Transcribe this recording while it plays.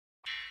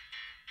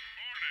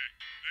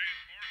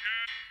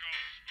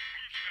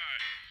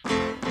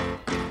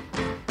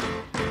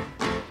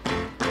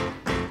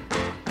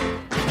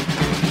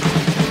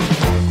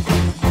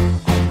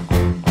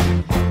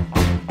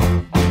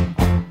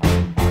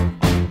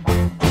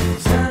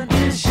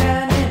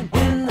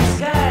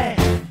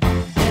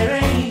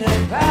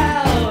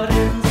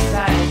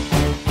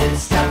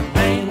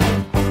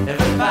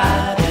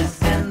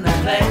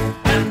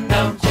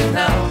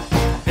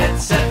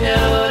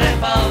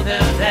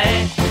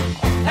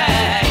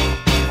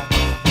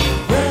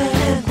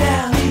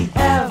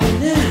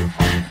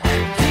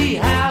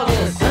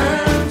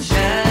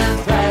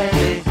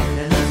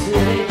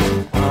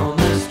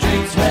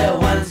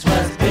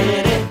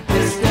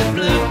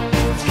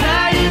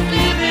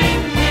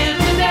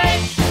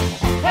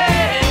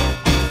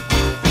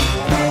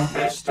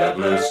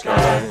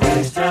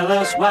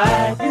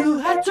why you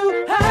had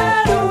to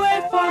hide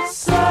away for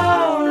so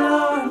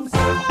long.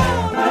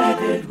 Where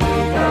did we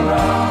go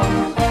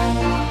wrong?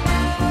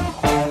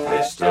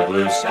 Mr.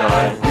 Blue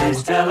Sky,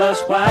 please tell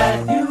us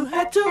why you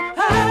had to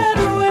hide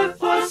away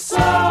for so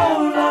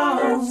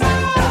long.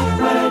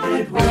 Where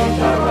did we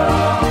go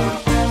wrong?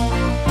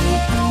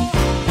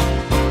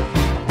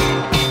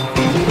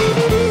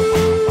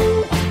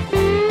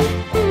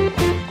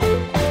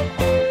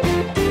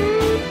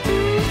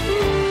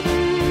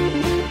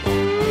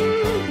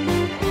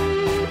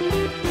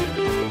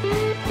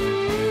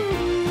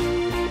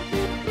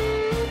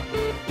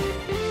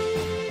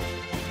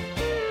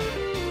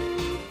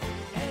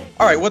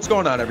 All right, what's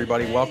going on,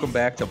 everybody? Welcome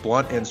back to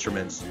Blunt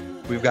Instruments.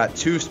 We've got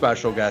two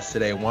special guests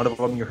today. One of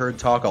them you heard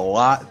talk a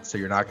lot, so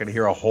you're not going to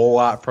hear a whole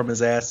lot from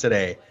his ass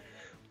today.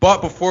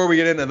 But before we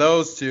get into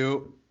those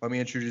two, let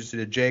me introduce you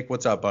to Jake.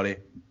 What's up, buddy?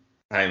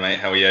 Hey, mate.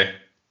 How are you?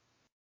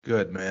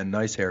 Good, man.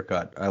 Nice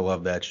haircut. I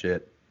love that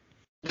shit.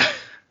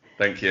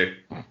 Thank you.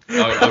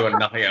 I got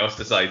nothing else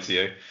to say to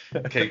you.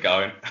 Keep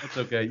going. It's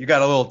okay. You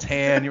got a little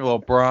tan, you're a little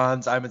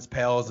bronze. I'm as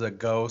pale as a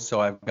ghost, so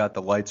I've got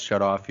the lights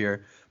shut off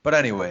here. But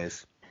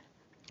anyways,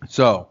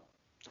 so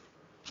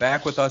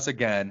back with us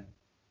again,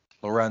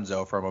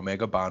 Lorenzo from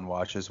Omega Bond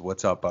Watches.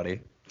 What's up, buddy?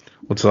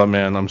 What's up,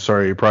 man? I'm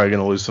sorry. You're probably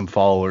going to lose some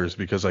followers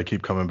because I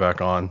keep coming back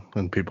on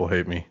and people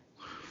hate me.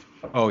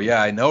 Oh, yeah,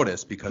 I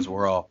noticed because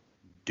we're all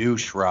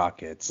douche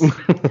rockets.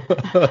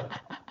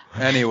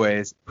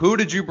 Anyways, who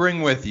did you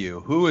bring with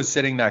you? Who is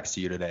sitting next to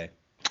you today?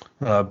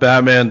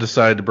 Batman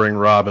decided to bring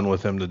Robin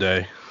with him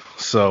today.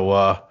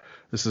 So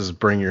this is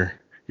bring your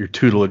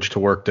tutelage to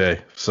work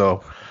day.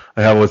 So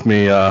I have with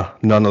me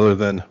none other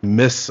than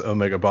Miss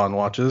Omega Bond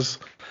Watches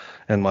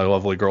and my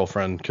lovely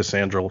girlfriend,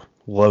 Cassandra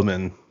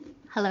Lohman.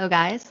 Hello,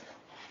 guys.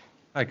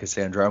 Hi,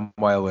 Cassandra. I'm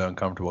wildly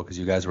uncomfortable because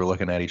you guys were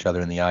looking at each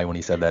other in the eye when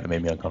he said that. It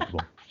made me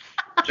uncomfortable.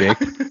 Jake?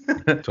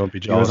 Don't be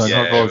You was jealous.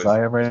 uncomfortable as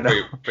I am right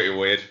now? Pretty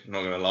weird,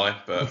 not going to lie,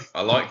 but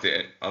I liked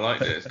it.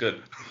 It's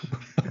good.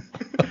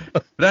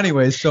 But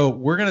anyways, so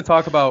we're going to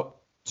talk about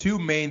two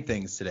main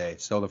things today.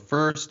 So the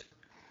first,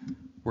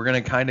 we're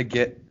going to kind of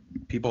get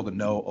people to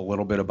know a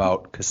little bit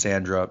about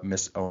Cassandra,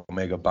 Miss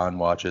Omega Bond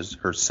Watches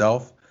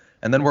herself.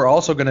 And then we're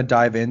also going to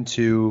dive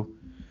into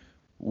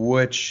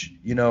which,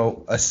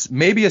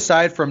 maybe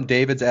aside from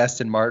David's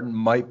Aston Martin,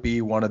 might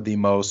be one of the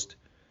most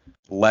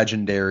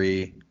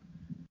legendary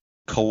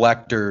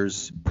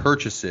collectors'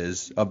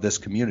 purchases of this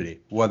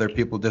community. Whether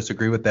people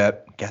disagree with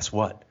that, guess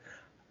what?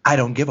 I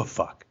don't give a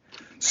fuck.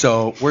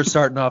 So we're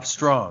starting off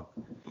strong.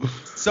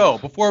 So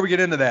before we get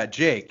into that,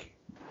 Jake,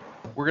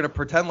 we're going to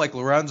pretend like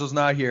Lorenzo's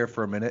not here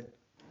for a minute.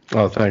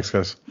 Oh, thanks,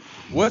 guys.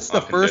 What's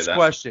the first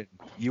question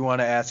you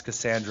want to ask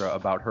Cassandra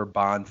about her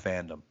Bond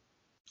fandom?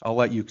 I'll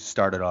let you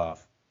start it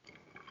off.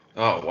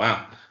 Oh,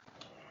 wow.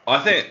 I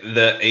think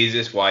the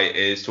easiest way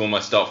is to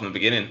almost start from the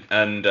beginning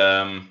and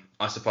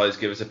I suppose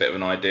give us a bit of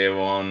an idea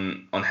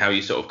on how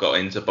you sort of got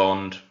into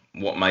Bond,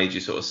 what made you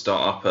sort of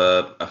start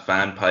up a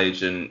fan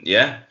page, and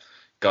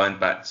going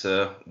back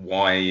to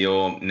why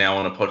you're now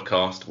on a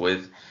podcast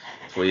with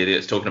three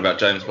idiots talking about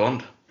James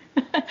Bond.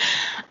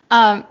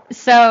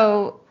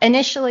 So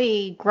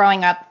initially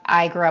growing up,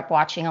 I grew up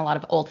watching a lot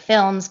of old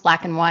films,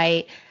 black and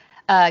white,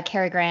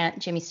 Cary Grant,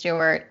 Jimmy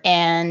Stewart,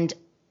 and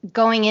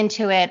going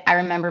into it, I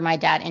remember my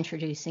dad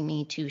introducing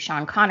me to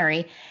Sean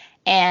Connery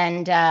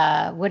and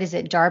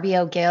Darby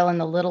O'Gill and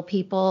the Little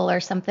People or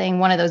something,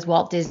 one of those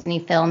Walt Disney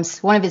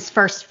films, one of his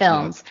first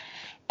films.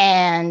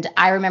 And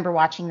I remember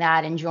watching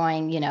that,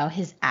 enjoying,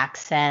 his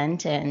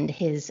accent and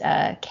his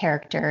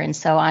character and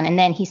so on. And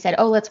then he said,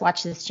 oh, let's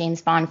watch this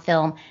James Bond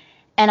film.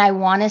 And I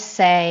want to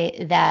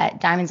say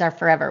that Diamonds Are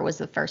Forever was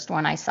the first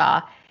one I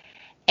saw.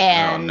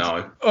 And oh,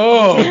 no.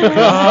 Oh,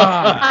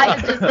 God. I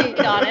was just being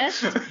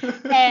honest.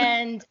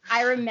 And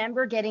I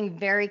remember getting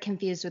very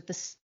confused with the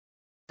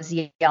I was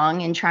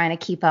young and trying to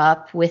keep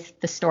up with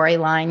the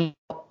storyline.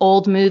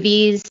 Old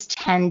movies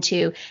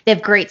they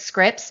have great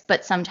scripts,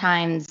 but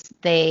sometimes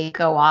they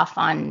go off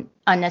on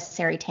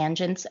unnecessary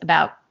tangents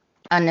about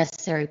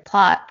unnecessary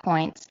plot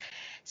points.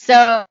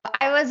 So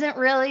I wasn't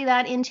really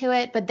that into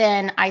it, but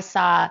then I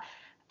saw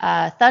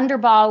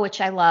Thunderball,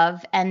 which I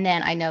love, and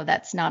then I know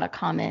that's not a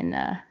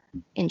common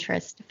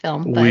interest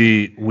film. But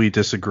We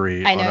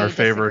disagree I know on our you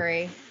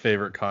disagree.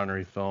 favorite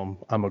Connery film.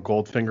 I'm a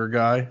Goldfinger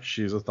guy.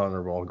 She's a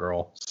Thunderball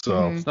girl.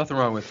 So There's nothing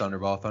wrong with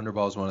Thunderball.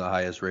 Thunderball is one of the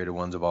highest rated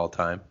ones of all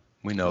time.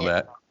 We know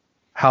that.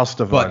 House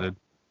divided.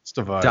 It's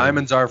divided.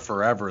 Diamonds Are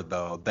Forever,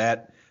 though.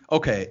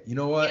 Okay, you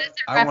know what?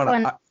 I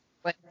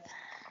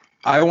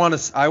want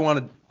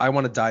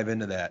to dive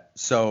into that.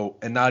 So,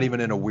 and not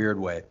even in a weird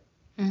way.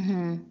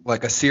 Mm-hmm.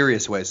 Like a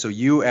serious way. So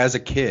you as a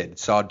kid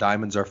saw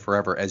Diamonds Are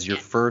Forever as your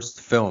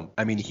first film.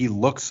 I mean, he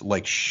looks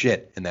like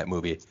shit in that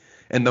movie.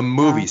 And the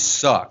movie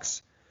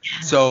sucks.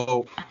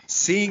 So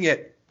seeing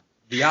it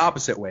the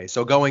opposite way.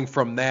 So going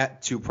from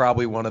that to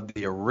probably one of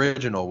the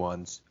original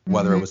ones,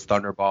 whether it was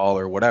Thunderball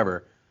or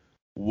whatever,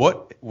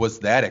 what was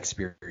that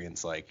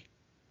experience like?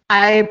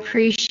 I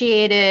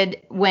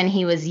appreciated when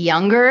he was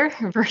younger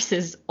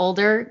versus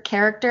older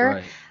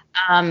character.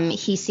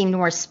 He seemed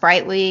more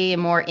sprightly,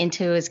 more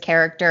into his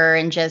character,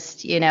 and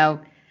just,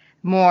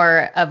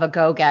 more of a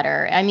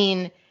go-getter. I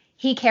mean,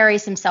 he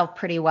carries himself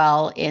pretty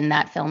well in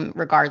that film,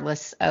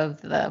 regardless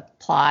of the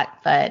plot.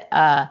 But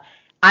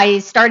I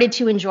started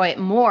to enjoy it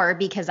more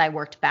because I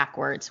worked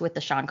backwards with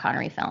the Sean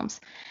Connery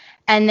films.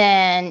 And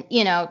then,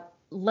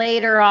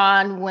 later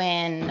on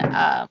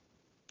when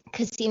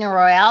Casino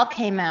Royale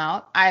came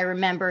out, I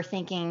remember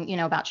thinking,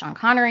 about Sean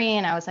Connery,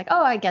 and I was like,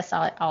 oh, I guess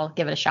I'll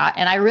give it a shot.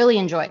 And I really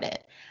enjoyed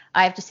it.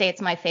 I have to say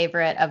it's my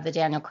favorite of the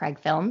Daniel Craig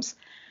films.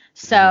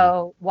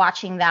 So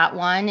watching that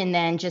one and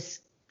then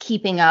just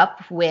keeping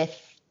up with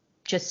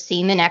just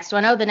seeing the next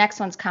one. Oh, the next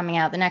one's coming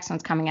out. The next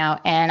one's coming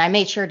out. And I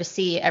made sure to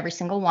see every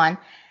single one.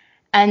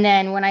 And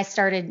then when I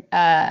started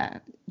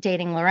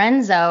dating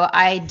Lorenzo,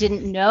 I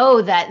didn't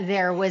know that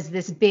there was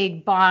this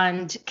big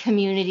Bond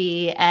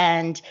community,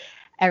 and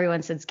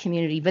everyone says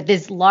community, but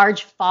this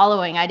large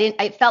following.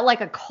 It felt like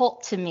a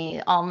cult to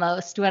me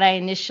almost when I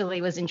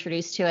initially was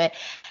introduced to it.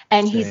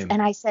 And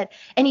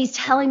he's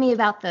telling me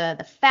about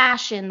the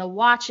fashion, the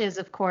watches,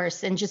 of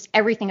course, and just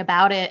everything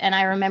about it. And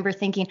I remember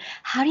thinking,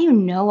 how do you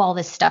know all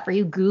this stuff? Are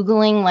you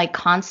Googling like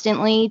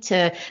constantly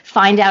to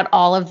find out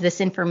all of this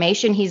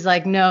information? He's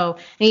like, no.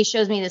 And he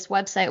shows me this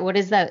website. What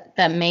is that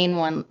main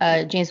one?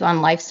 James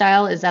Bond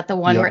Lifestyle. Is that the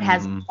one where it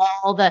has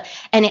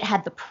and it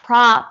had the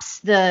props,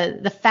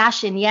 the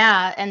fashion,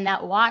 and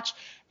that watch.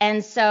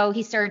 And so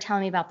he started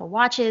telling me about the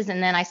watches,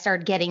 and then I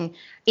started getting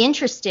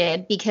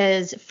interested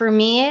because for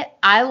me,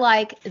 I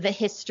like the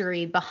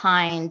history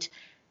behind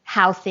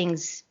how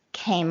things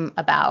came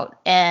about,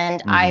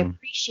 and I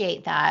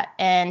appreciate that.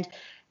 And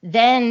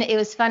then it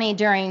was funny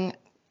during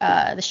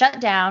the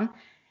shutdown,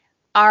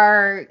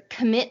 our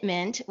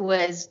commitment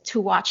was to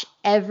watch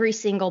every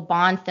single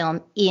Bond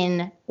film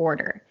in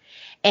order,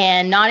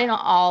 and not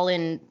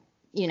in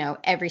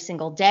every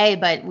single day,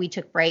 but we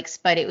took breaks.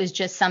 But it was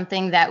just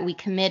something that we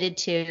committed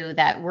to,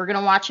 that we're going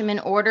to watch them in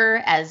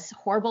order, as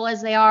horrible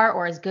as they are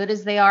or as good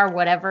as they are,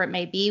 whatever it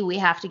may be. We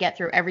have to get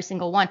through every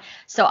single one.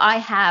 So I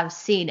have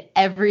seen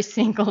every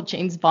single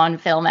James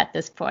Bond film at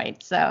this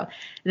point. So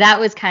that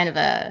was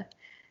a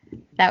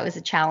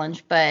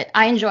challenge, but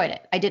I enjoyed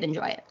it. I did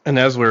enjoy it. And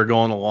as we were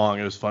going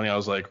along, it was funny. I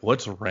was like,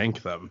 let's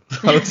rank them.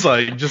 I was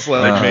like, just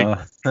make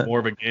more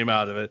of a game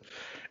out of it.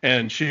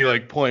 And she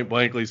point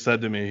blankly said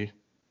to me,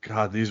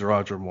 God, these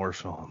Roger Moore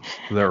films,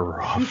 they're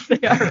rough.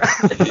 They are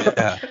rough.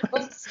 Yeah,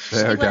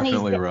 they're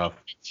definitely rough.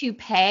 To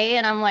pay,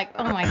 and I'm like,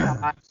 oh my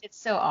gosh, it's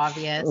so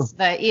obvious.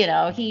 But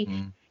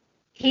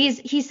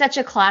he's such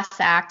a class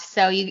act,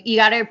 so you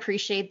got to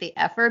appreciate the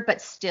effort.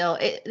 But still,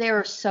 they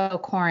were so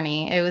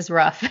corny. It was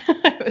rough.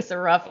 It was a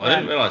rough one. I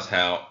didn't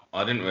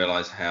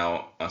realize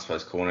how I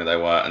suppose corny they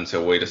were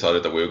until we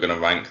decided that we were going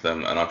to rank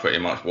them, and I pretty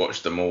much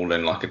watched them all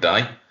in like a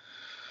day.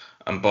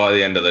 And by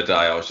the end of the day,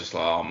 I was just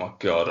like, oh my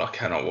God, I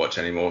cannot watch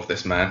any more of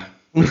this man.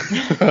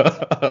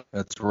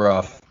 That's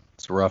rough.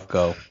 It's a rough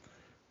go.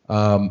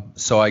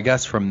 So I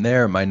guess from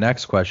there, my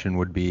next question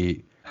would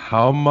be,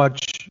 how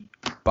much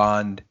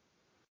Bond,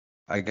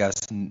 I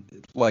guess,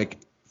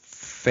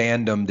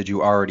 fandom did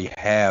you already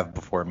have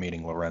before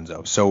meeting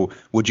Lorenzo? So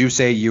would you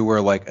say you were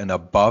like an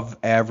above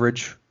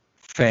average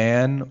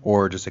fan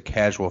or just a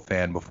casual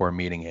fan before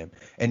meeting him?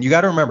 And you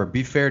got to remember,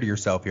 be fair to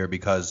yourself here,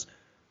 because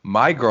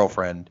my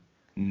girlfriend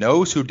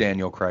knows who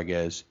Daniel Craig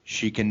is.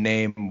 She can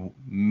name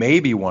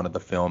maybe one of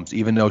the films,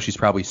 even though she's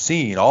probably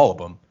seen all of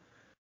them,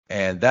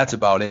 and that's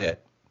about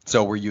it.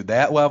 So were you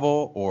that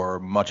level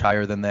or much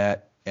higher than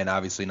that? And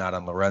obviously not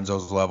on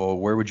Lorenzo's level.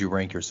 Where would you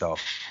rank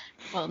yourself?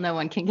 Well, no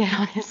one can get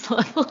on his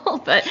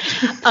level, but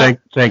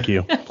thank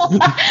you.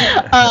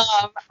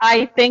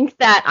 I think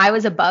that I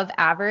was above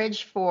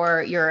average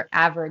for your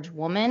average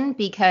woman,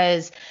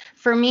 because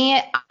for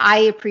me, I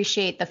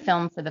appreciate the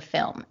film for the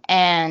film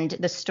and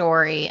the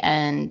story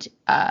and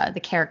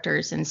the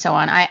characters and so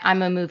on.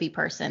 I'm a movie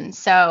person.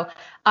 So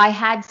I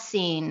had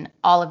seen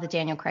all of the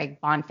Daniel Craig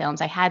Bond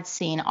films. I had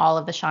seen all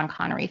of the Sean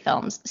Connery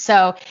films.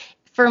 So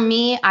for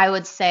me, I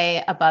would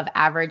say above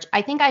average.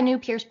 I think I knew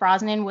Pierce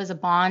Brosnan was a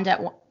Bond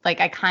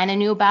I kind of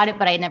knew about it,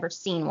 but I had never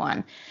seen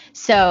one.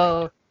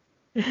 So.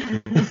 Okay,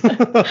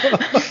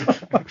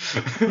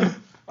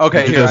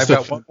 here I've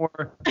got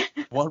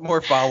one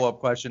more follow-up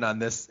question on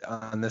this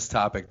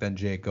topic. Then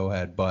Jake, go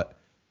ahead. But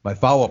my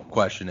follow-up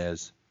question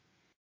is,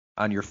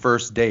 on your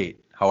first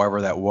date,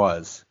 however that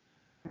was,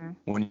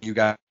 when you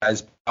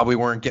guys probably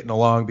weren't getting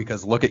along,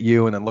 because look at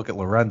you and then look at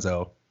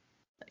Lorenzo.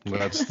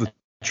 That's the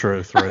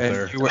truth right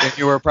there.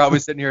 You were probably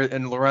sitting here,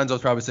 and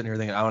Lorenzo's probably sitting here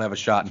thinking, I don't have a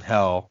shot in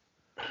hell.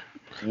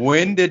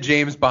 When did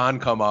James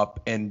Bond come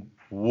up, and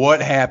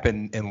what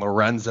happened in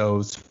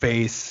Lorenzo's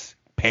face,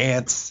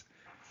 pants,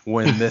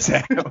 when this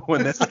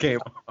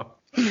came up?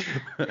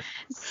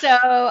 So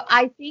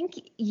I think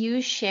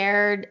you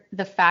shared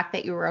the fact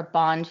that you were a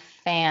Bond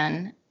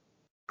fan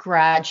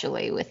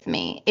gradually with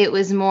me. It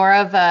was more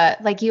of a,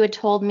 like, you had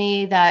told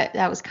me that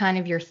was kind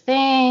of your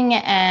thing,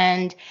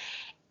 and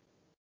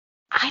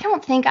I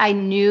don't think I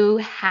knew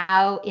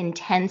how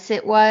intense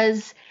it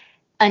was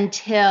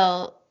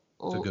until.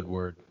 That's a good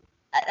word.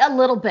 A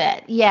little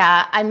bit,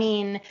 yeah. I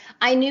mean,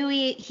 I knew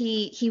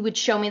he would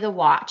show me the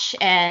watch,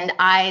 and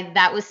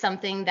that was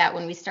something that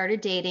when we started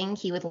dating,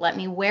 he would let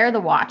me wear the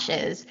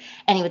watches,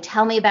 and he would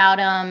tell me about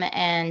them,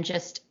 and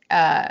just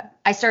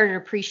I started to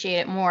appreciate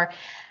it more.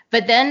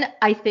 But then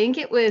I think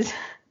it was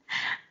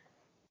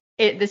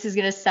this is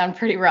gonna sound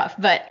pretty rough,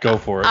 but Go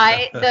for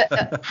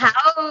it.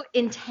 How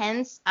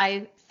intense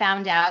I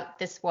found out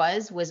this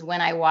was when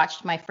I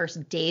watched my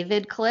first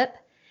David clip.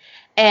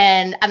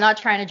 And I'm not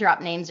trying to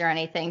drop names or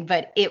anything,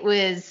 but I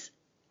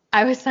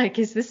was like,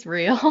 is this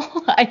real?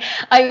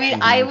 I mean,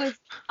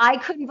 I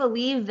couldn't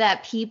believe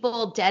that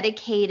people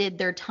dedicated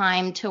their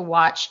time to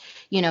watch,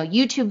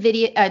 YouTube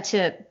video,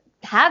 to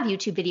have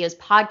YouTube videos,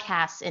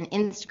 podcasts, and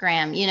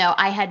Instagram.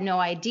 I had no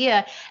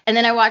idea. And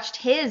then I watched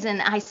his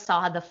and I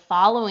saw the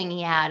following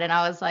he had, and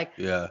I was like,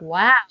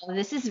 wow,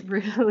 this is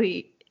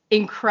really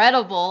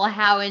incredible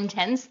how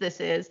intense this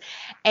is.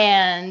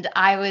 And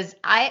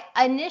I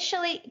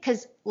initially,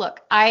 because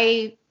look,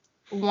 I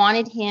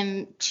wanted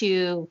him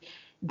to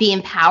be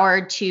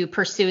empowered to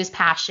pursue his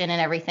passion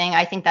and everything.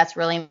 I think that's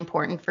really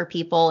important for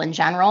people in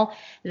general,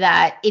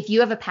 that if you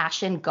have a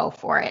passion, go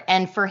for it.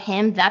 And for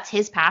him, that's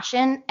his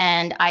passion.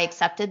 And I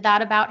accepted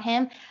that about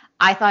him.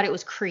 I thought it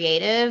was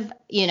creative,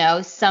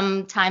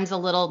 sometimes a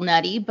little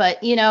nutty,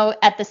 but,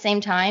 at the same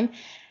time,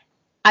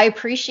 I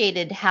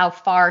appreciated how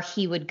far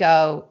he would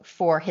go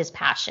for his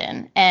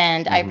passion,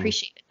 and I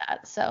appreciated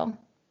that. So,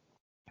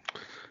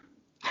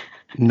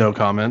 no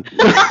comment.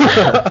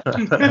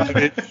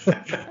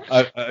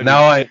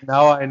 Now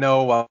I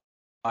know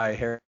why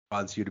Harris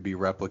wants you to be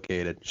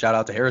replicated. Shout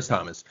out to Harris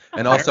Thomas,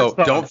 and also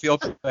don't feel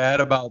too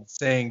bad about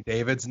saying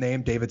David's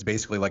name. David's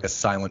basically like a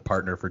silent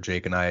partner for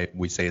Jake and I.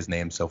 We say his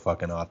name so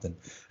fucking often.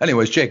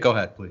 Anyways, Jake, go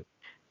ahead, please.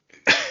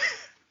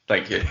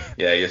 Thank you.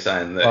 Yeah, you're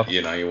saying that,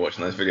 you're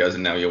watching those videos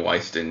and now you're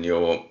wasting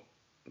your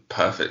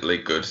perfectly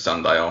good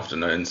Sunday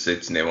afternoon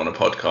sitting here on a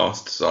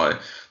podcast. So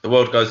the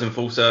world goes in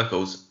full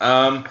circles.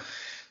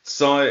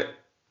 So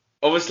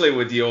obviously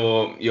with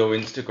your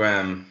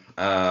Instagram,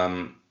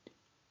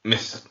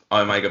 Miss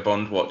Omega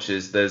Bond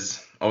watches,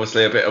 there's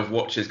obviously a bit of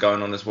watches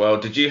going on as well.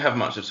 Did you have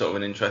much of sort of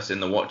an interest in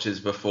the watches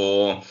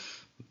before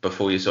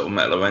you sort of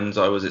met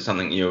Lorenzo? Was it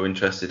something you were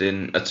interested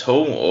in at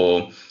all,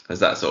 or has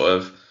that sort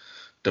of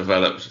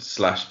developed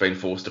 / been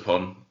forced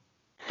upon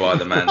by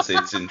the man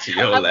sitting to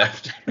your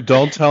left?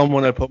 Don't tell him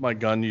when I put my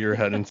gun to your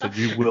head and said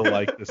you will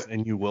like this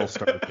and you will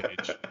start a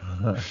page.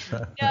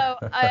 No,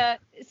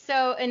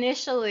 so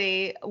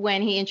initially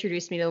when he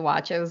introduced me to the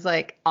watch, I was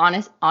like,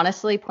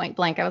 honestly, point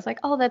blank, I was like,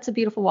 oh, that's a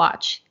beautiful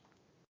watch.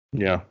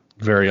 Yeah,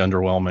 very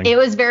underwhelming. It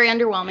was very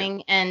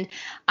underwhelming, and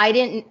I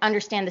didn't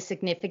understand the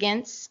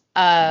significance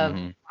of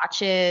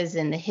watches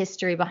and the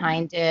history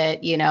behind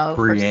it,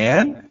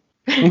 Brienne?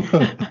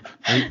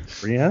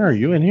 Brianna, are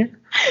you in here?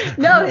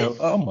 No.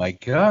 Oh my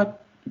God.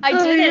 I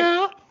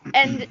didn't.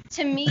 And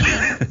to me,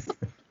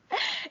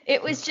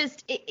 it was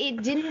just,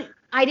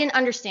 I didn't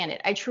understand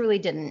it. I truly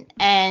didn't.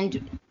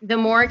 And the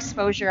more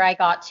exposure I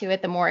got to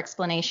it, the more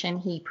explanation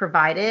he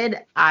provided,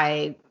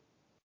 I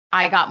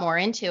got more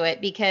into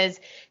it,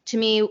 because to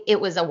me, it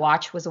was a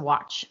watch.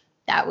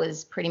 That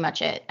was pretty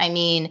much it. I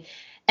mean,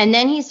 and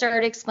then he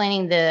started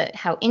explaining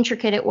how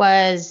intricate it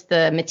was,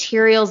 the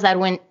materials that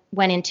went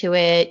into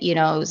it. It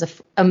was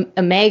a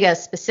Omega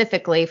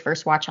specifically,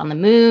 first watch on the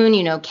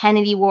moon.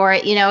 Kennedy wore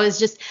it. It was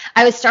just,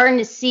 I was starting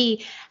to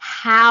see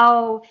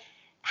how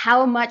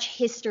much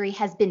history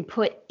has been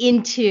put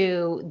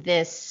into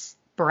this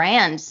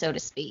brand, so to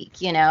speak.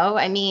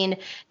 I mean,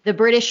 the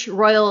British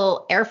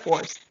Royal Air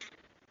Force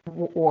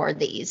wore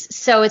these.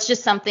 So it's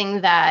just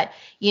something that,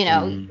 you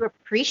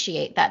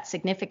appreciate that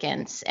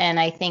significance. And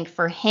I think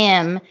for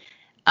him,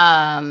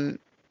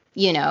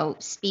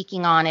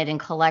 speaking on it and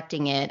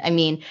collecting it. I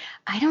mean,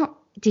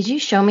 did you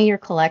show me your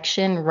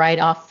collection right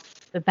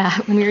off the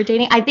bat when we were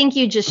dating? I think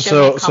you just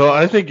showed me. So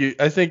I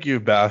think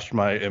you've bashed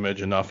my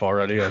image enough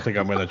already. I think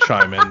I'm going to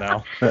chime in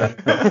now.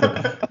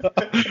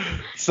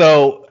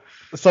 So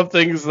some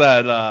things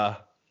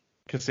that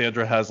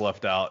Cassandra has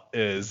left out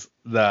is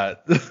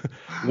that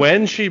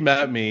when she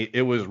met me,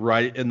 it was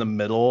right in the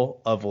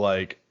middle of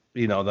the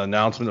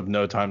announcement of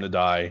No Time to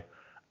Die,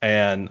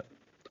 and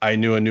I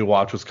knew a new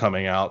watch was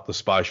coming out. The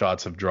spy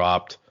shots have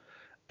dropped.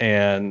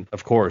 And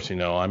of course,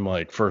 I'm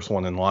like first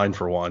one in line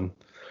for one.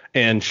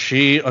 And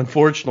she,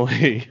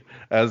 unfortunately,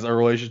 as our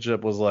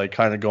relationship was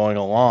kind of going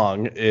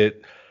along,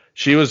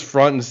 she was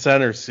front and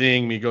center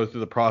seeing me go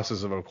through the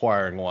process of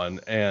acquiring one.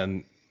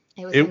 And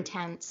it was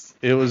intense.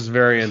 It was a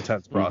very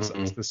intense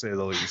process, to say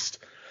the least.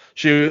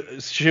 She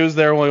was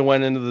there when we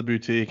went into the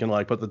boutique and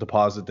put the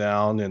deposit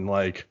down, and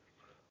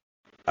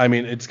I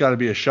mean, it's got to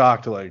be a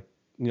shock to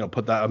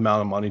put that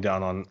amount of money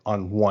down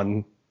on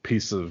one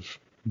piece of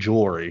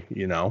jewelry,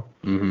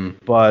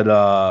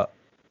 But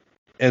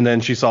and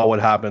then she saw what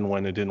happened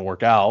when it didn't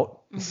work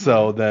out.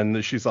 So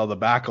then she saw the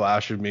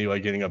backlash of me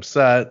getting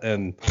upset,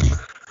 and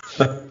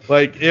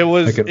it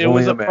was. I can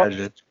only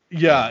imagine.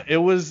 Yeah, it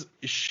was.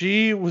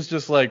 She was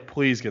just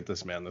please get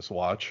this man this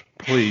watch.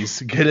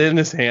 Please get it in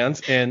his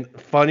hands. And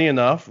funny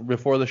enough,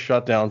 before the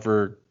shutdown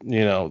for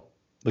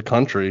the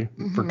country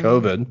for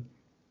COVID.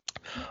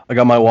 I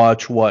got my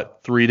watch,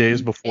 3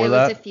 days before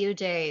that? It was a few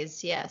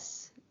days,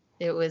 yes.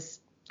 It was,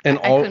 and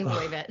I couldn't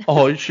believe it.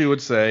 All she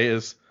would say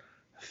is,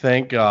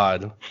 thank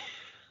God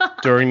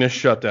during this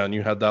shutdown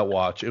you had that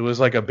watch. It was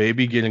like a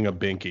baby getting a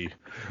binky.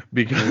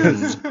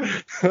 Because,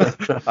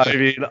 I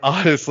mean,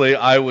 honestly,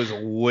 I was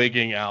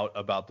wigging out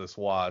about this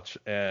watch.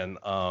 And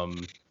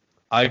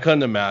I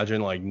couldn't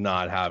imagine, like,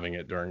 not having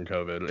it during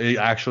COVID. It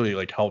actually,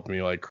 like, helped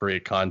me, like,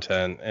 create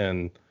content.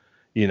 And,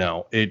 you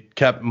know, it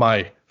kept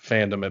my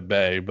fandom at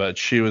bay, but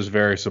she was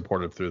very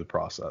supportive through the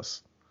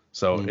process.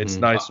 So it's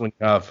nice when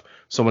you have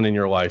someone in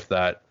your life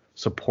that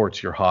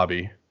supports your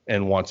hobby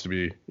and wants to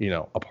be, you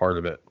know, a part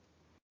of it.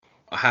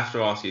 I have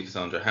to ask you,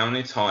 Cassandra, how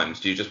many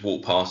times do you just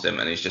walk past him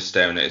and he's just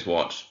staring at his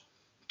watch,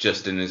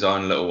 just in his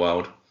own little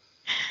world?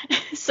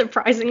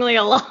 Surprisingly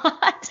a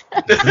lot.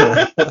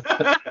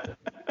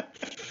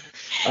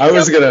 I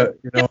was gonna,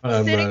 you know,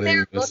 I'm sitting not there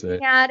even gonna looking say.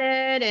 at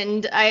it,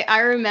 and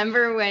I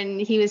remember when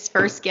he was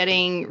first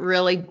getting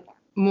really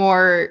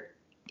more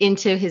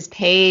into his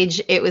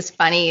page, it was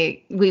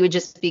funny. We would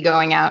just be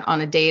going out on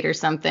a date or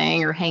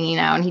something or hanging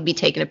out, and he'd be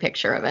taking a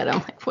picture of it. I'm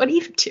like, what are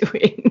you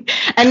doing?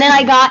 And then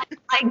I got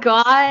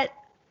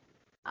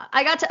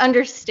to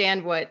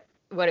understand what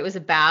it was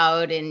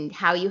about and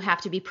how you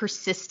have to be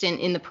persistent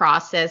in the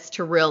process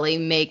to really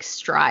make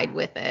stride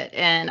with it.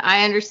 And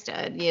I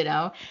understood, you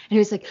know. And he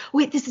was like,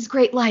 wait, this is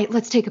great light.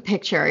 Let's take a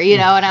picture, you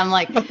know. And I'm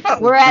like,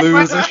 we're in the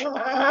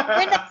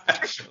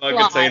Like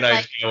a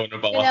teenage girl in a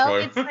bathrobe. you know,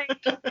 it's like,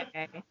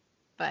 okay.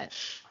 But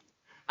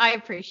I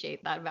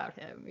appreciate that about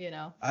him, you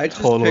know. I just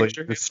Totally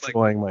picture him,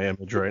 destroying my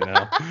image right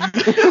now.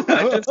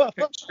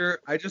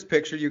 I just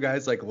picture you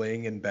guys like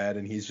laying in bed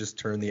and he's just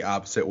turned the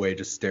opposite way,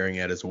 just staring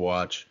at his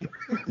watch.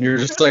 And you're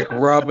just like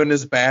rubbing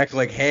his back,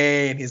 like,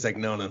 hey, and he's like,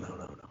 no, I'm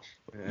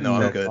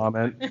good.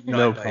 Comment.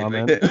 No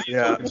comment.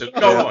 Yeah. So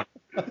go on.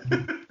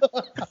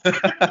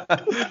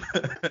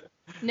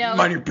 No,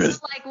 Mind your it's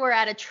business. like we're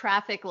at a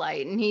traffic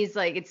light and he's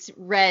like, it's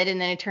red and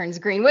then it turns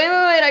green. Wait,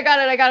 I got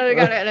it.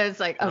 And it's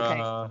like,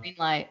 okay, green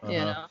light, you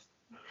know.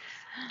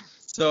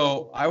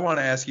 So I want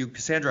to ask you,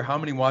 Cassandra, how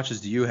many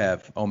watches do you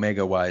have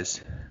Omega-wise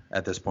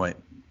at this point?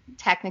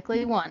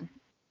 Technically one.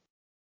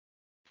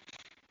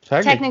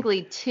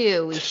 Technically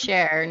two we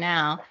share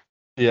now.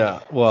 Yeah,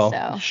 well,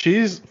 So.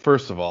 she's,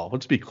 first of all,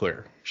 let's be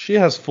clear. She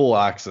has full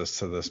access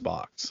to this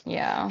box.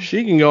 Yeah.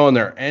 She can go in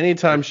there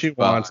anytime she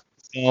wants,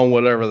 on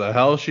whatever the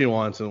hell she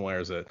wants and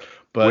wears it.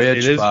 But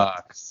Which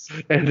box?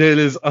 And it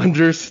is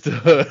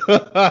understood.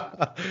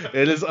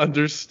 It is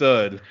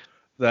understood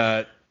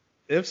that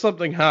if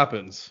something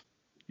happens,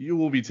 you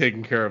will be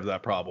taking care of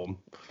that problem.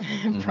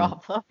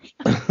 Problem.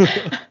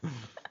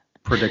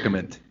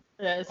 Predicament.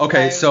 Yes,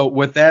 Okay, so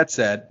with that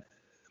said,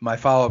 my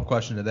follow-up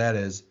question to that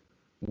is,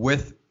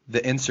 with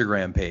the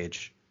Instagram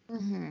page,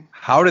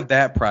 how did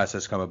that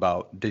process come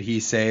about? Did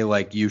he say,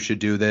 like, you should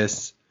do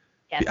this?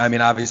 Yes. I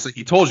mean, obviously,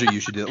 he told you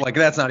should do it. Like,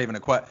 that's not even a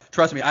question.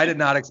 Trust me, I did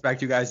not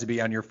expect you guys to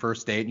be on your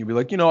first date and you'd be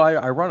like, you know,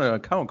 I run an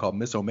account called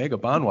Miss Omega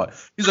Bonwa.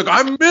 He's like,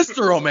 I'm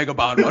Mr. Omega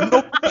Bonwa.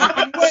 No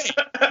fucking way.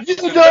 You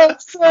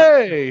don't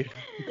say.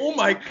 Oh,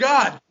 my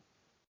God.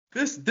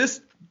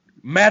 This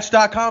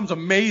Match.com's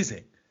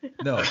amazing.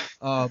 No.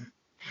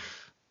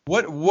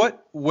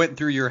 What went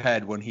through your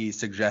head when he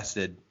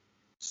suggested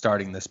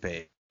starting this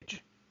page?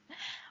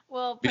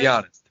 Well, Be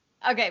honest.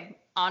 Okay,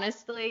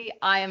 honestly,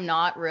 I am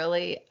not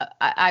really.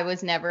 I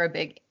was never a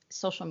big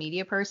social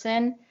media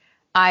person.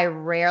 I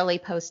rarely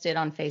posted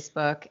on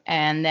Facebook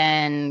and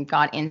then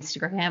got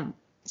Instagram.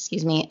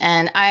 Excuse me.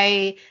 And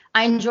I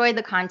enjoyed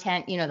the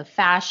content, you know, the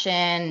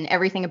fashion,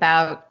 everything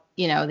about,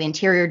 you know, the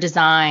interior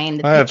design.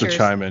 The I have pictures. to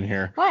chime in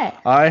here. What?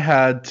 I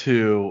had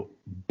to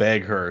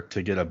beg her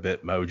to get a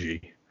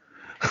Bitmoji.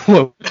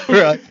 When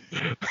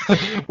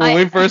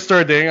we first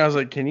started dating, I was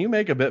like, can you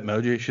make a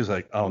Bitmoji? She's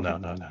like, oh, no.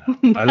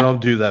 I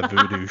don't do that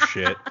voodoo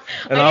shit.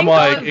 And I'm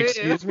like,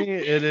 excuse me,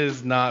 it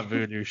is not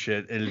voodoo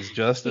shit. It is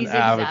just an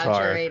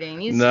avatar.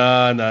 Exaggerating.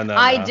 No.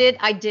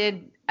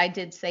 I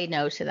did say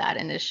no to that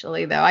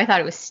initially, though. I thought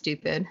it was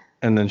stupid.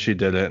 And then she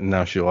did it, and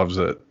now she loves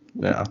it.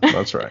 Yeah,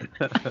 that's right.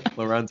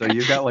 Lorenzo,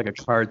 you got like a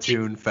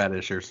cartoon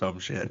fetish or some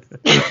shit.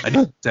 I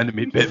need to send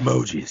me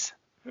Bitmojis.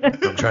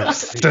 I'm trying to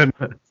send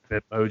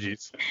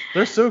Bitmojis.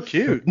 They're so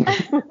cute.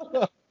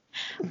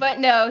 But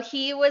no,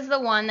 he was the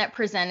one that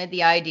presented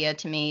the idea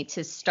to me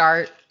to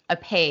start a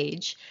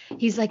page.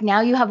 He's like,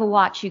 now you have a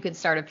watch, you could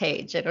start a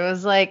page. And it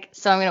was like,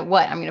 so I'm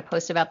going to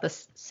post about the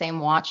same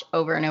watch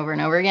over and over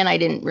and over again. I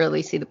didn't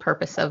really see the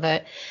purpose of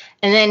it.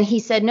 And then he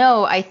said,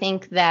 no, I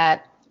think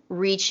that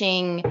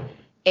reaching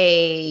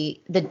the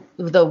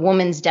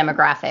woman's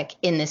demographic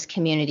in this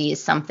community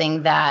is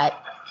something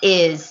that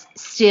is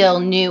still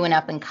new and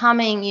up and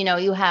coming. You know,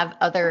 you have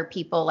other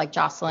people like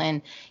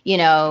Jocelyn, you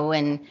know,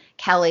 and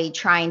Kelly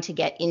trying to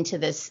get into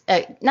this,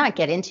 not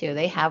get into,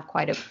 they have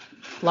quite a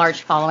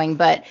large following,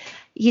 but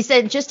he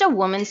said just a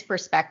woman's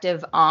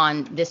perspective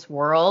on this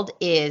world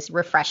is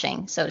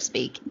refreshing, so to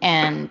speak.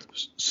 And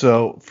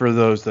so for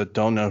those that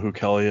don't know who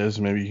Kelly is,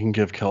 maybe you can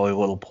give Kelly a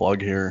little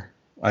plug here.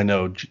 I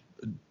know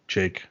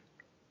Jake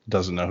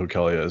doesn't know who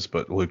Kelly is,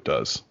 but Luke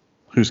does.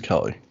 Who's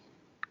Kelly?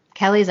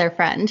 Kelly's our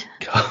friend.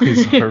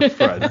 Kelly's our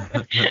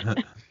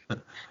friend.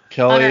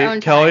 Kelly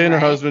and her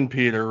husband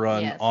Peter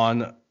run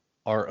On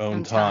Our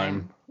Own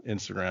Time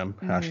Instagram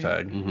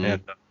hashtag,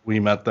 and we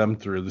met them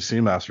through the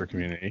Seamaster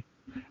community,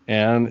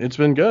 and it's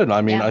been good.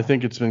 I mean, I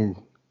think it's been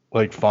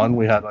like fun.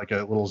 We had like a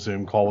little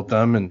Zoom call with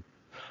them and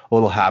a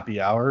little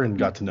happy hour, and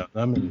got to know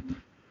them,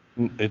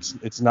 and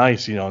it's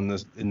nice, you know,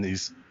 in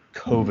these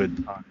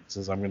COVID times,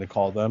 as I'm going to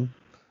call them,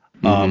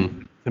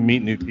 to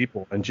meet new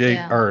people. And Jake,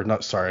 or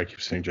not, sorry, I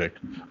keep saying Jake.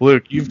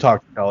 Luke, you've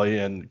talked to Kelly,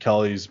 and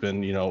Kelly's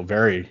been, you know,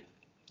 very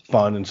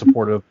fun and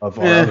supportive of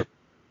our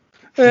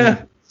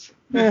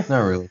not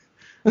really.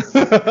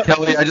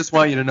 Kelly, I just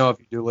want you to know, if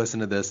you do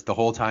listen to this, the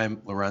whole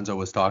time Lorenzo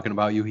was talking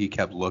about you, he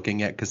kept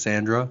looking at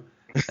Cassandra,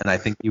 and I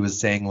think he was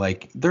saying,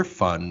 like, they're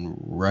fun,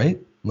 right?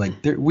 Like,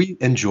 we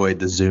enjoyed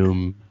the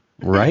Zoom,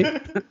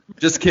 right?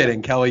 Just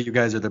kidding, Kelly, you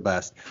guys are the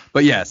best.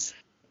 But yes,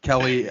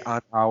 Kelly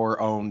On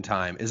Our Own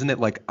Time. Isn't it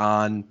like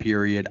on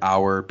period,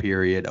 our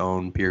period,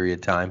 own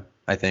period time,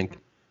 I think,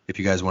 if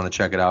you guys want to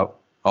check it out,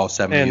 all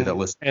 7 of you that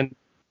listen.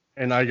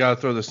 And I got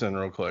to throw this in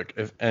real quick.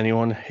 If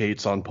anyone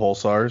hates on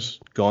pulsars,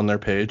 go on their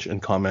page and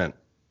comment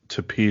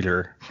to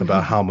Peter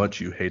about how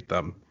much you hate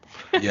them.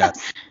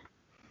 Yes.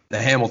 The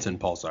Hamilton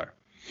pulsar.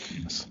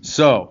 Yes.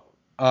 So,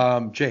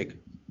 Jake,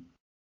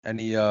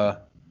 any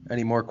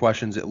more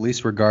questions, at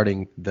least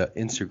regarding the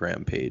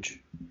Instagram page?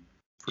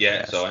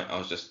 Yeah, so I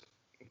was just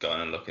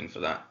going and looking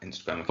for that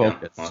Instagram account.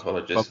 Focus. My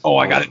apologies. Oh,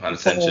 I got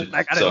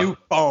a new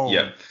phone.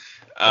 Yeah.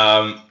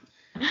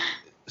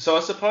 So I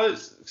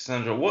suppose,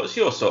 Cassandra, what's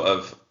your sort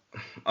of,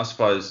 I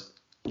suppose,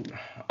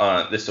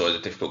 this is always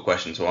a difficult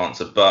question to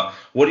answer, but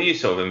what do you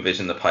sort of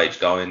envision the page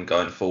going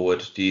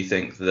forward? Do you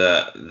think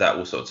that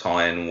will sort of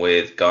tie in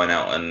with going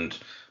out and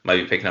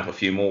maybe picking up a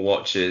few more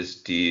watches?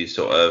 Do you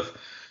sort of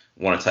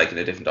want to take it in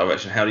a different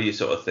direction? How do you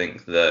sort of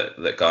think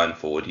that going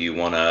forward you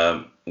want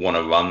to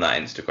run that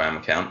Instagram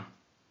account?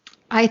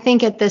 I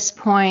think at this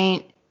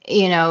point,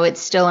 you know,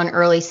 it's still an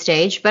early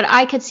stage, but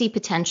I could see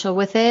potential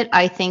with it.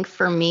 I think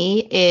for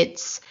me,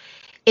 it's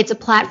a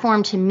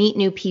platform to meet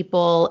new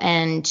people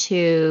and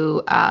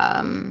to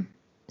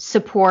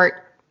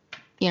support,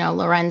 you know,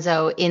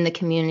 Lorenzo in the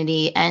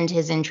community and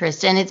his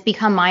interest. And it's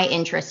become my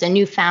interest, a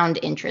newfound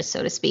interest,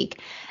 so to speak.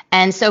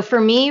 And so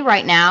for me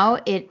right now,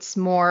 it's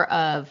more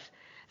of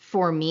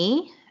for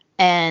me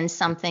and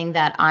something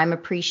that I'm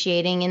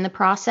appreciating in the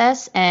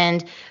process.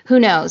 And who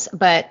knows,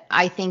 but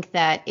I think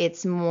that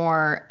it's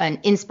more an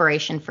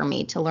inspiration for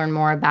me to learn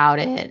more about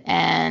it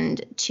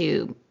and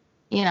to,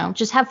 you know,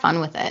 just have fun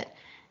with it.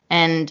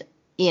 And,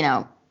 you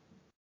know,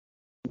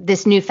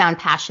 this newfound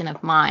passion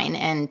of mine,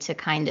 and to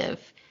kind of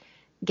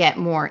get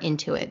more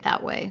into it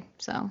that way.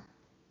 So,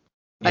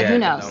 but who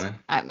knows? Definitely.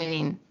 I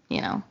mean,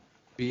 you know.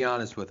 Be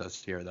honest with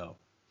us here, though.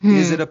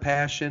 Is it a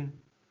passion?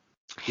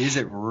 Is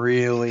it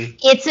really?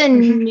 It's a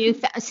new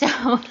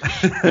so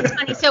it's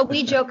funny. So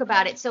we joke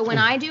about it. So when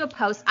I do a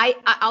post,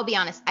 I'll be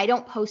honest, I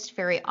don't post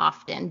very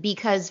often,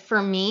 because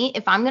for me,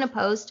 if I'm going to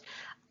post,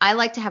 I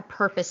like to have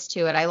purpose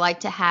to it. I like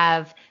to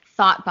have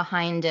thought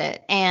behind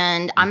it.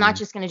 And I'm not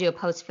just going to do a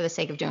post for the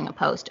sake of doing a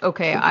post.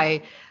 Okay,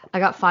 I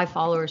got 5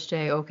 followers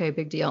today. Okay,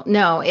 big deal.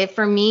 No,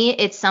 for me,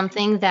 it's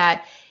something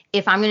that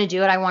if I'm going to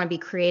do it, I want to be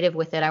creative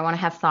with it. I want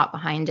to have thought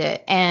behind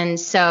it. And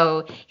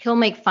so he'll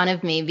make fun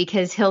of me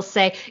because he'll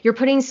say, you're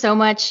putting so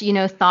much, you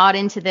know, thought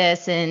into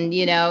this, and,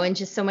 you know, and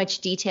just so much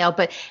detail.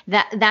 But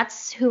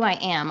that's who I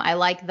am. I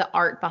like the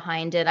art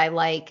behind it. I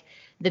like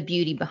the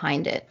beauty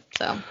behind it.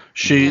 So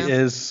she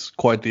is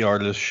quite the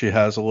artist. She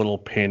has a little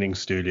painting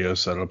studio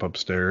set up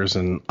upstairs,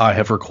 and I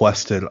have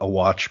requested a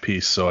watch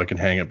piece so I can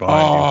hang it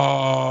behind you.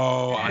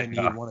 Oh, I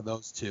need one of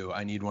those too.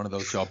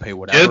 I'll pay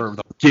whatever.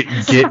 Get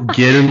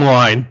in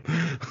line.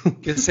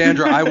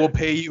 Cassandra, I will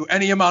pay you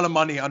any amount of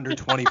money under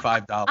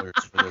 $25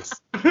 for this.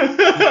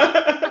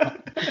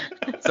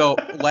 So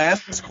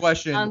last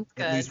question,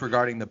 at least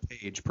regarding the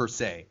page per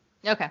se.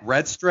 Okay.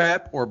 Red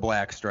strap or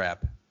black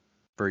strap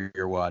for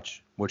your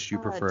watch? Which do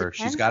you prefer?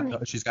 She's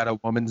got a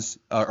woman's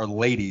or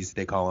ladies,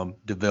 they call them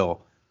DeVille.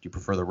 Do you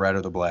prefer the red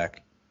or the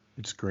black?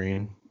 It's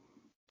green.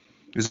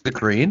 Is it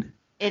green?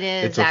 It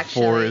is, it's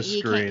actually. A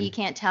forest green. You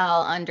can't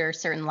tell under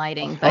certain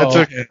lighting. But That's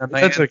okay.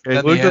 That's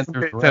okay. Luke doesn't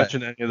pay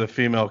attention to any of the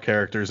female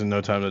characters in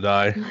No Time to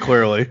Die,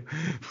 clearly.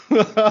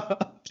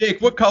 Jake,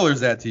 what color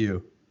is that to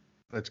you?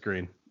 That's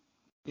green.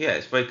 Yeah,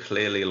 it's very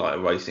clearly like a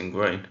racing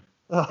green.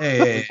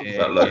 Hey.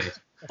 That looks.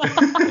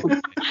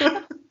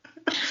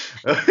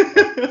 Are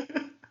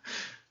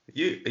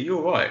you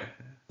alright?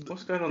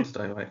 What's going on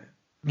today,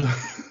 mate?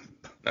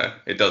 No,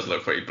 it does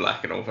look pretty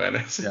black in all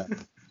fairness. Yeah.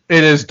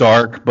 It is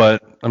dark,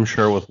 but I'm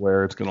sure with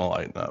wear it's gonna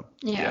lighten up.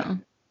 Yeah.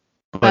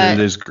 But it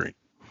is green.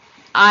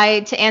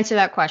 To answer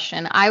that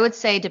question, I would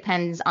say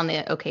depends on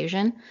the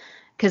occasion,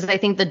 because I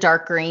think the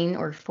dark green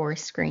or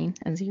forest green,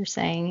 as you're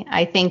saying,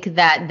 I think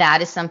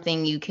that is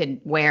something you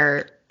could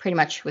wear pretty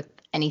much with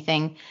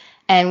anything.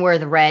 And where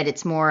the red,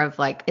 it's more of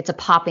like, it's a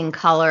popping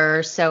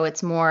color, so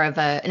it's more of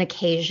an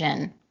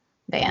occasion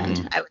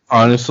band. I would say.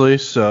 Honestly,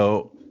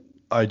 so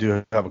I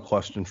do have a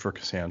question for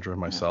Cassandra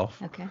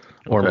myself, Okay.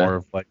 or Okay. more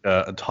of like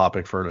a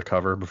topic for her to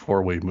cover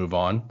before we move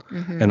on.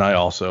 Mm-hmm. And I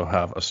also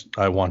have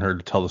I want her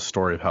to tell the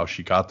story of how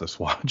she got this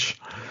watch.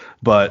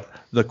 But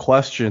the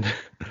question,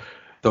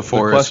 The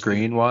forest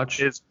green watch,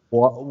 is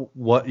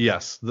what?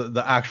 Yes,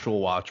 the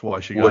actual watch,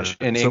 why she got which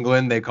it. in So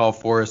England they call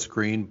forest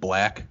green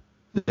black.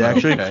 they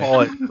actually Okay.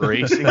 call it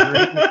racing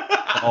green.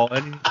 Call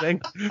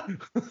anything.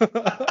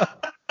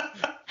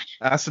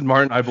 Aston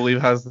Martin, I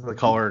believe, has the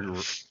color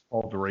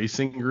called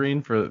racing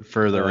green for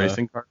the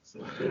racing cars.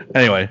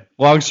 Anyway,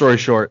 long story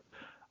short,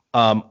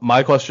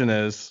 my question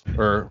is,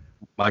 or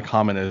my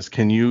comment is,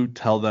 can you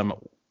tell them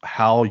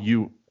how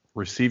you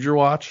received your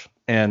watch?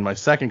 And my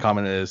second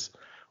comment is,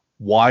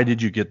 why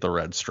did you get the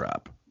red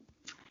strap?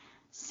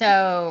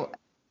 So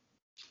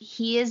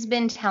he has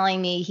been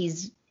telling me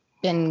he's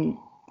been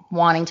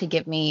wanting to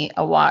give me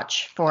a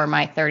watch for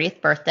my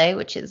 30th birthday,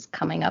 which is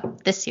coming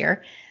up this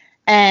year.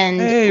 And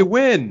Hey,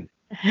 win!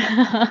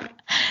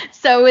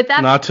 so with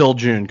that, Not till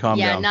June. Calm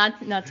yeah, down.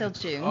 not till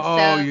June. Oh,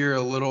 So you're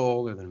a little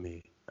older than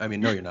me. I mean,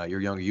 no, you're not. You're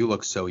younger. You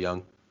look so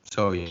young.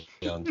 So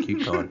young.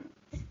 Keep going.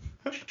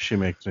 She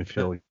makes me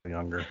feel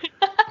younger.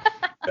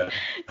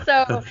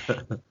 so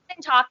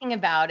been talking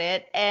about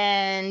it,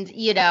 and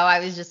I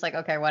was just like,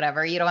 okay,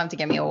 whatever, you don't have to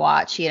get me a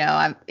watch,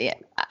 I'm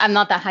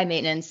not that high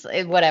maintenance,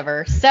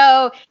 whatever.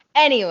 So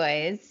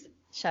anyways,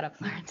 shut up,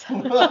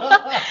 Lorenzo.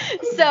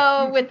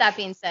 So with that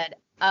being said,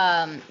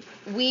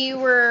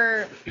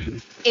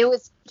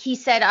 he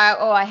said,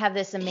 I have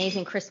this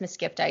amazing Christmas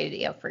gift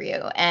idea for you,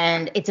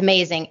 and it's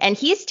amazing. And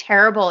he's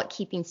terrible at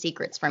keeping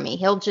secrets from me.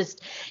 He'll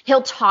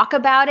talk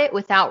about it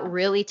without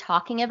really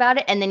talking about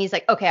it, and then he's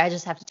like, okay, I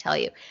just have to tell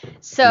you.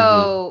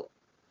 So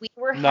we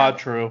were Not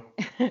true.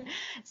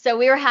 So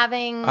we were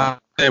having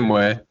Same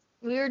way.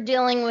 we were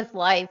dealing with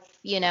life,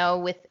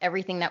 with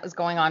everything that was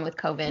going on with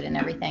COVID and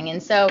everything.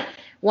 And so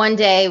one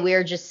day we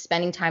were just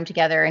spending time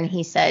together, and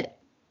he said,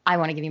 I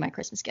want to give you my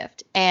Christmas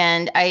gift.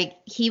 And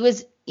he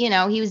was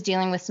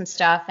dealing with some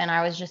stuff, and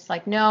I was just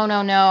like, no,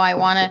 I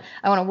want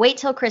to wait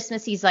till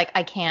Christmas. He's like,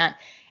 I can't.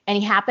 And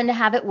he happened to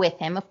have it with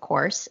him, of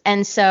course.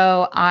 And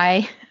so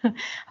I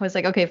was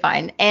like, okay,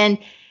 fine. And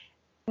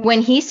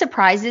when he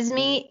surprises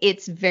me,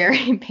 it's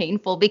very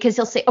painful because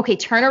he'll say, okay,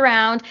 turn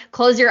around,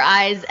 close your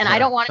eyes. And I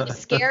don't want him to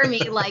scare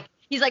me. Like,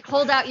 he's like,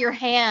 hold out your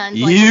hand.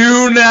 Like,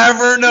 You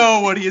never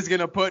know what he's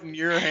gonna put in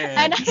your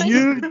hand.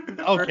 And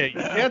Okay, you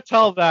can't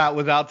tell that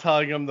without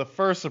telling him the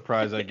first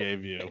surprise I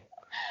gave you.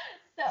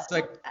 It's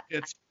like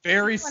it's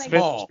very Wanna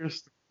small.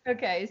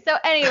 Okay. So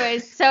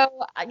anyways,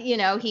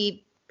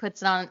 he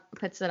puts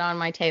it on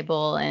my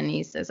table, and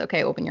he says,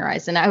 okay, open your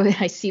eyes. And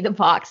I see the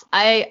box.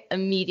 I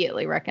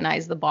immediately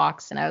recognize the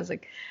box, and I was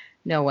like,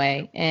 no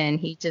way. And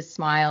he just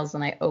smiles,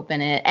 and I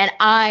open it, and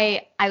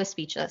I was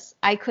speechless.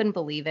 I couldn't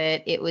believe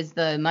it. It was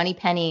the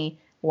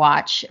Moneypenny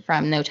watch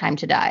from No Time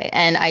to Die.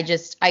 And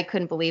I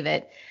couldn't believe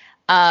it.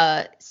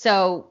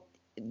 So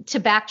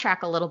to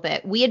backtrack a little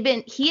bit,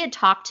 he had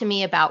talked to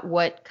me about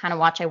what kind of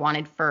watch I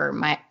wanted for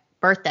my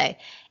birthday.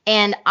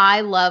 And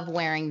I love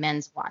wearing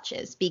men's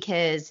watches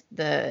because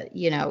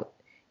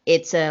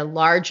it's a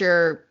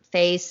larger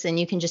face and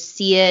you can just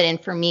see it.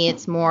 And for me,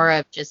 it's more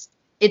of just,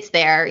 it's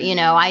there.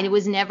 I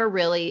was never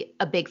really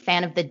a big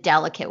fan of the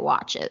delicate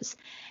watches.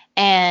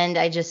 And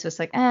I just was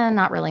like,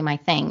 not really my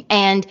thing.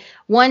 And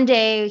one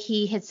day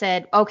he had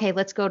said, okay,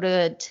 let's go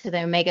to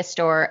the Omega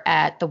store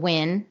at the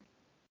Wynn,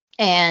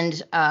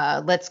 and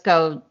let's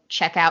go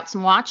check out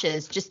some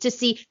watches just to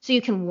see, so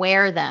you can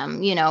wear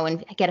them,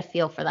 and get a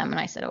feel for them. And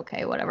I said,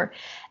 okay, whatever.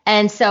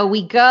 And so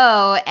we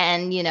go,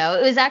 and,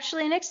 it was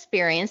actually an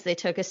experience. They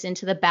took us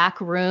into the back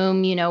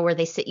room, where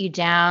they sit you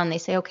down. They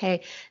say,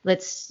 okay,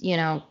 let's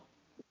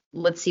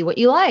see what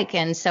you like.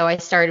 And so I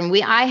started,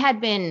 and I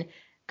had been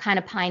kind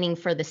of pining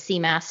for the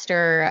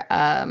Seamaster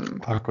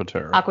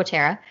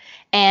Aquaterra.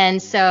 And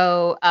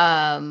so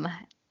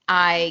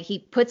he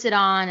puts it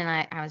on,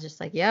 and I was just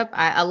like, yep,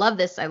 I love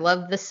this. I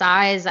love the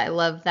size. I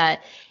love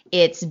that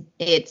it's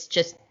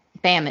just,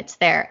 bam, it's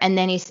there. And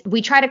then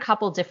we tried a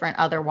couple different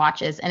other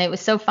watches, and it was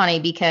so funny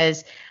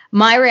because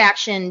my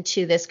reaction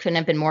to this couldn't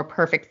have been more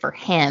perfect for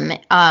him.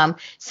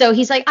 So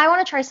he's like, I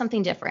want to try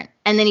something different.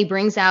 And then he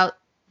brings out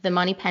the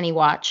Moneypenny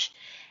watch,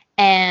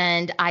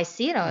 and I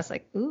see it. I was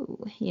like,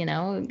 ooh,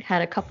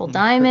 had a couple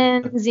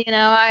diamonds,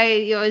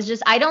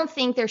 I don't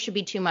think there should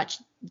be too much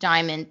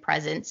diamond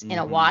presence in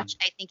a watch.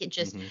 I think it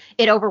just,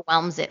 it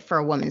overwhelms it for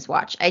a woman's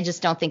watch. I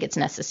just don't think it's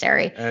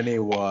necessary. Any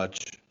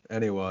watch.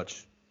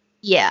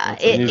 Yeah.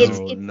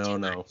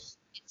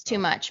 It's too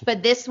much.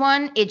 But this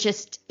one,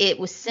 it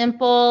was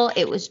simple.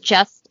 It was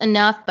just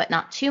enough, but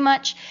not too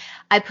much.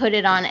 I put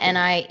it on, and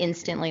I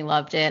instantly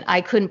loved it.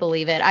 I couldn't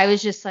believe it. I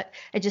was just like,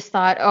 I just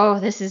thought, oh,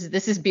 this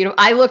is beautiful.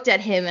 I looked at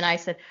him, and I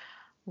said,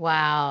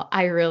 wow,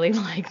 I really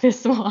like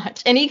this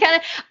watch. And he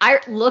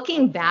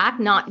looking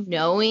back, not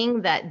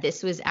knowing that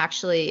this was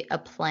actually a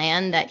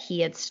plan that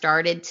he had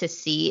started to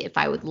see if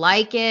I would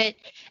like it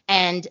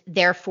and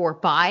therefore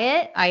buy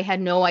it, I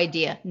had no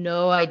idea.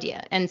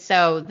 And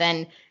so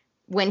then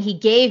when he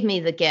gave me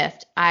the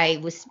gift, I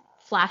was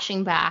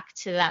flashing back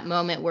to that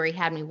moment where he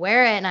had me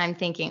wear it, and I'm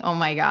thinking, oh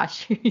my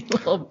gosh.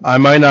 I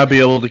might not be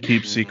able to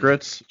keep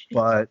secrets,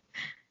 but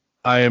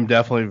I am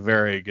definitely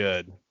very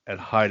good at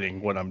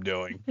hiding what I'm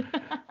doing.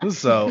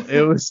 So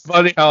it was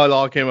funny how it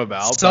all came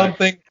about.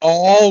 Something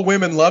all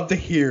women love to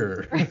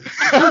hear.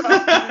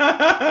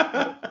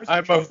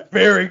 I'm a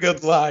very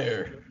good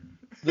liar.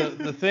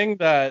 The thing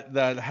that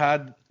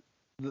had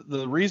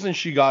the reason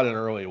she got it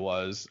early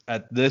was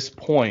at this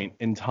point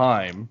in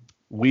time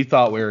we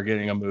thought we were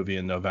getting a movie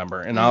in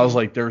November, and I was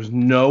like, there's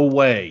no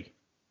way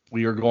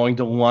we are going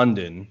to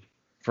London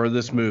for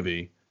this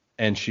movie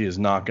and she is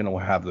not going to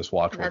have this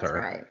watch with her.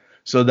 Right.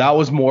 So that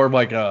was more of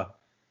like a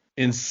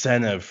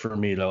incentive for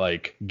me to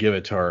like give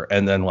it to her,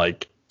 and then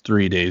like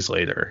 3 days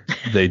later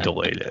they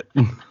delayed it.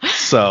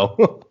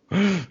 So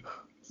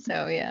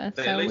Yeah.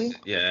 But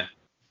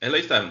at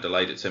least I haven't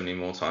delayed it so many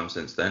more times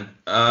since then.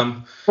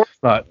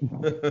 but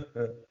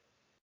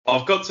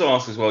I've got to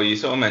ask as well. You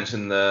sort of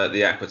mentioned the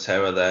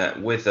Aquaterra there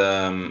with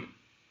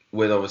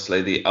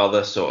obviously the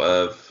other sort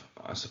of,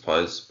 I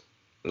suppose,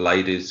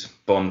 ladies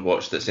Bond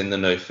watch that's in the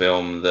new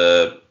film,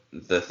 the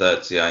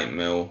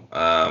 38mm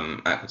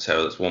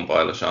Aquaterra that's worn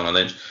by Lashana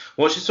Lynch.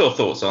 What's your sort of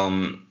thoughts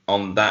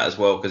on that as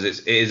well? Because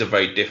it is a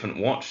very different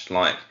watch.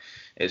 Like,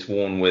 it's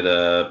worn with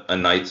a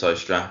NATO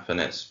strap, and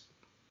it's,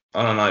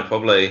 I don't know,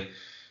 probably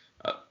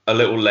a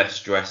little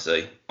less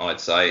dressy,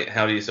 I'd say.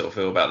 How do you sort of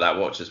feel about that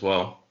watch as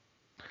well?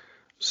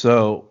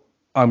 So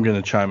I'm going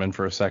to chime in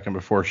for a second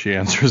before she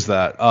answers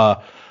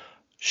that.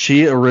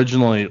 She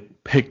originally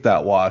picked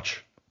that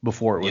watch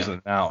before it was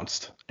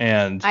announced,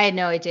 and I had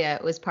no idea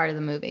it was part of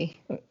the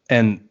movie.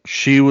 And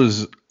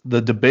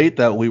the debate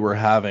that we were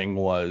having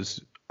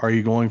was, are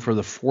you going for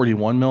the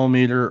 41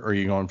 millimeter or are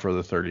you going for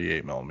the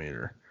 38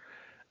 millimeter?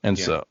 And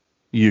so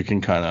you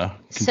can kind of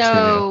continue.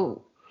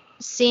 So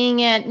seeing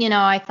it,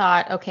 I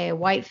thought, okay,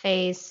 white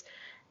face,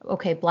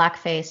 okay, black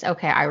face,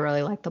 okay, I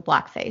really like the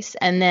black face.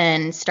 And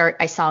then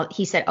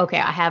he said, okay,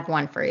 I have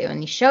one for you. And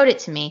he showed it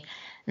to me,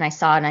 and I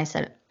saw it, and I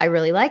said, I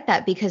really like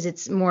that because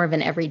it's more of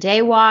an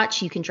everyday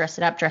watch. You can dress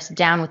it up, dress it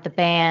down with the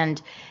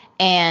band,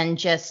 and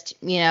just,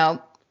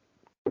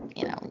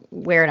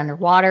 wear it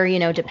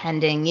underwater,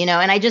 depending,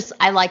 and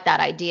I like that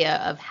idea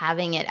of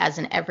having it as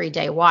an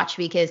everyday watch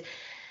because,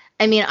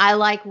 I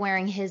like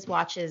wearing his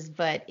watches,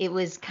 but it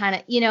was kind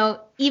of,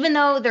 even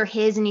though they're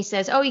his and he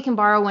says, oh, you can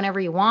borrow whenever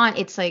you want,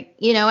 it's like,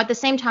 at the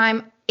same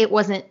time, it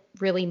wasn't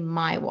really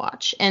my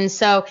watch. And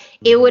so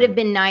it would have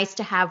been nice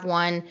to have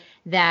one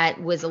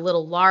that was a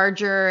little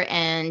larger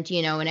and,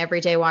 an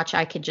everyday watch.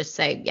 I could just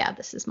say, yeah,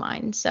 this is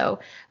mine. So,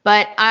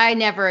 but I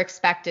never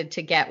expected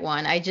to get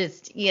one. I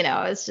just,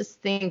 I was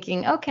just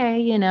thinking,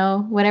 okay,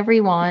 whatever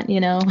you want,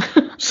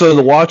 So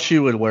the watch she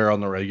would wear on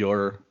the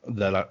regular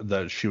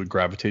that she would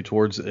gravitate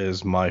towards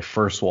is my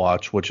first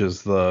watch, which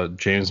is the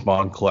James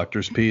Bond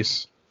collector's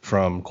piece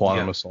from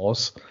Quantum of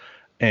Solace.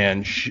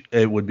 And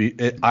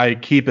I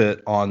keep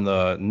it on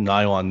the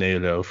nylon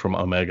NATO from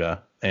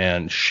Omega,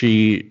 and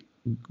she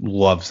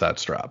loves that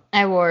strap.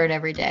 I wore it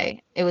every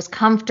day. It was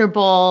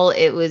comfortable.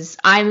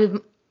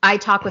 I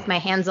talk with my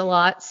hands a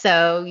lot,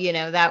 so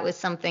that was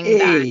something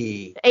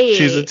Hey.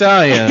 She's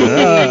Italian.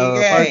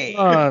 Hey.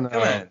 Come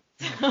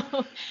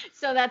on.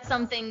 So that's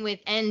something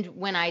and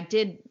when I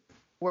did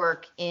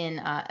work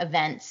in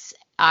events,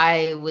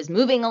 I was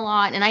moving a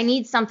lot, and I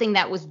need something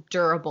that was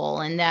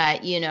durable and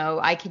that,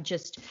 I could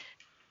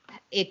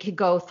it could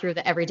go through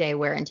the everyday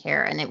wear and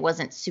tear, and it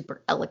wasn't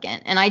super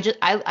elegant. And I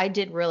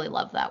did really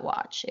love that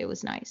watch. It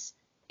was nice.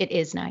 It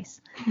is nice.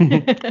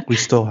 We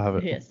still have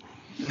it. Yes.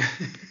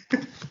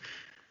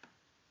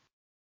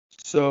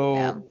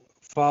 So,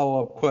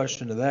 follow-up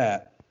question to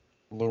that.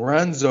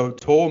 Lorenzo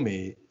told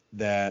me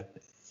that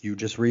you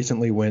just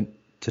recently went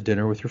to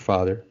dinner with your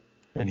father,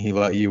 and he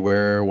let you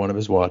wear one of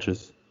his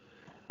watches.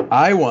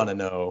 I want to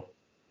know,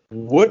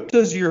 what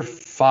does your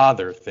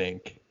father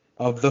think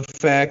of the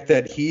fact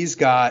that he's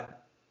got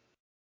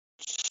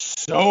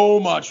so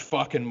much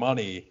fucking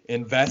money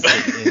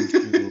invested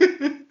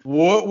into?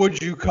 What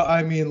would you call?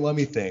 Let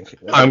me think.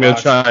 I'm gonna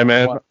chime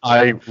in.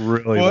 I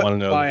really want to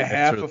know. By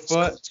half a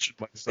foot.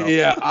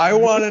 Yeah, I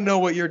want to know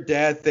what your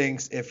dad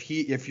thinks. If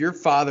your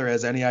father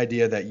has any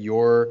idea that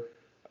your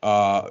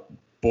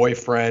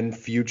boyfriend,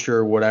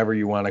 future, whatever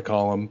you want to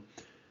call him,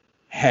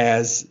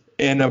 has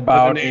in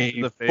about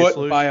a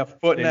foot by a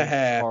foot and a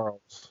half.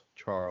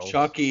 Charles.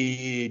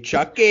 Chucky.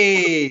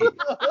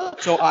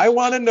 So I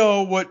want to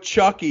know what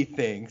Chucky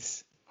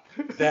thinks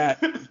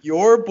that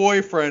your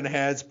boyfriend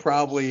has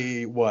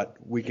probably,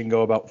 we can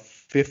go about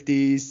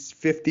 50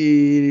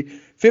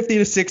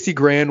 to 60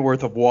 grand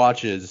worth of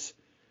watches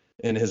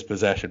in his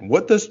possession.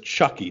 What does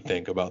Chucky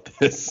think about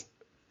this?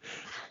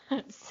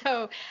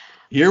 So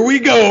here we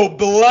go.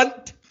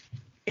 Blunt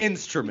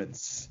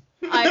instruments.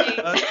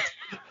 I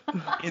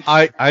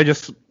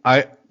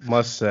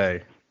must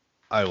say,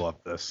 I love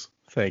this.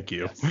 Thank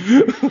you.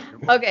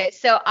 Okay,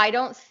 so I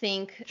don't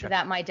think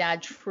that my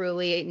dad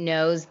truly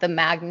knows the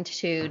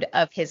magnitude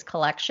of his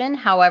collection.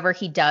 However,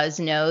 he does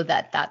know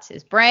that that's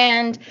his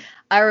brand.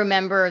 I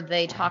remember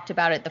they talked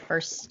about it the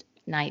first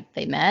night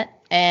they met.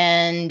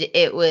 And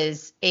it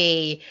was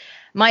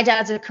my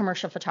dad's a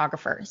commercial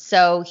photographer,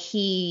 so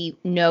he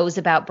knows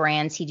about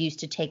brands. He used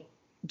to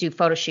do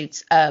photo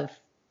shoots of,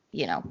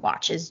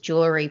 watches,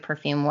 jewelry,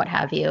 perfume, what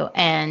have you.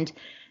 And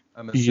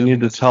you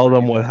need to tell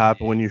them what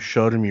happened when you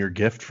showed him your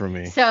gift for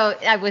me. so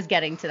I was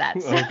getting to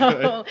that. So,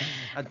 Okay.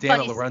 God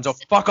damn it, Lorenzo,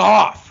 fuck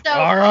off. So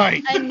All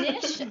right.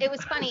 it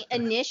was funny.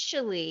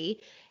 Initially,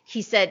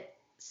 he said,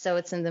 so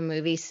it's in the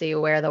movie, so you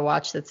wear the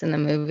watch that's in the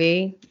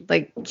movie.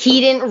 Like,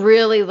 he didn't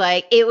really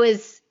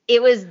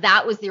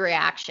that was the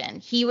reaction.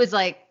 He was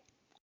like,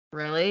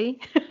 really?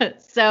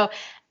 So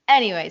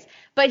anyways,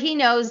 but he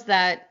knows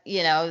that,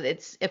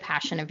 it's a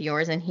passion of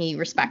yours, and he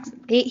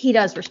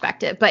does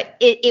respect it. But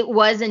it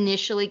was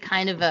initially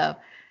kind of a,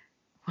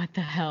 what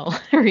the hell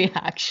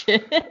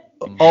reaction.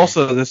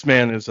 Also, this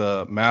man is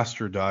a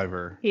master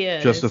diver. He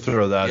is. Just to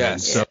throw that in.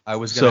 Yes, So I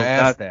was going to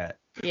ask that.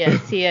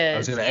 Yes, he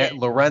is.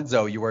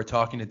 Lorenzo, you are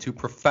talking to two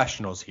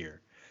professionals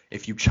here.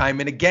 If you chime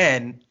in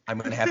again, I'm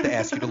going to have to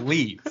ask you to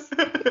leave.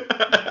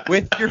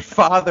 With your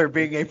father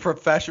being a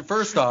professional,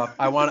 first off,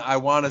 I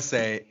want to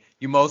say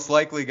you most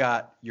likely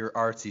got your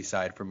artsy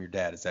side from your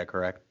dad. Is that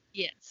correct?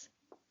 Yes.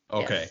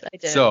 Okay. Yes, I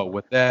did. So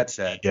with that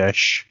said,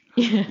 yes.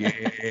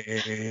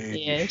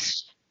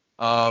 Yes.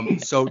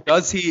 So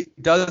does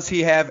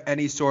he have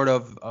any sort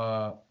of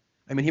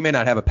I mean, he may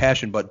not have a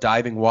passion, but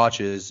diving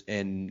watches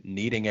and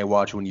needing a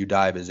watch when you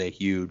dive is a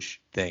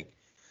huge thing.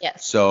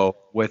 Yes. So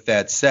with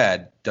that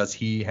said, does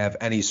he have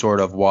any sort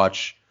of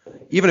watch,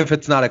 even if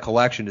it's not a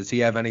collection, does he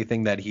have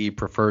anything that he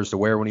prefers to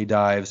wear when he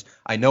dives?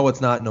 I know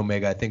it's not an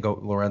Omega. I think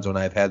Lorenzo and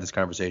I have had this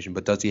conversation,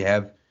 but does he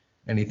have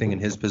anything in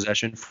his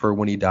possession for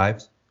when he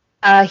dives?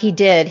 He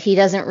did. He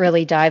doesn't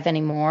really dive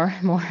anymore,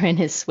 more in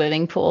his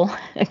swimming pool,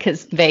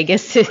 because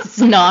Vegas is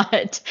doesn't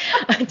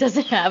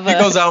have He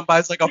goes out and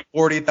buys like a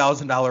 $40,000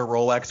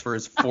 Rolex for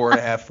his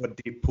 4.5 foot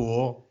deep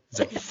pool. He's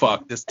like,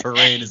 fuck, this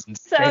terrain is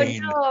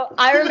insane. So, no,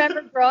 I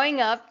remember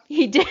growing up,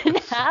 he didn't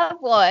have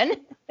one.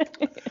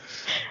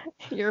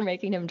 You're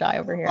making him die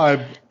over here.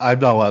 I'm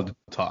not allowed to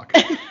talk.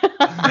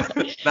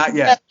 Not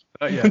yet.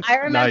 Not yet.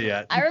 Not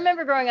yet. I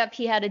remember growing up,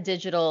 he had a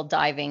digital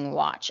diving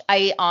watch.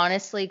 I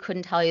honestly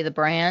couldn't tell you the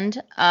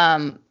brand.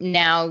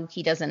 Now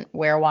he doesn't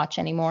wear a watch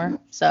anymore,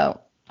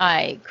 so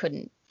I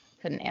couldn't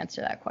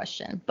answer that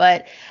question.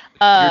 But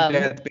your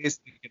dad's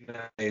basically in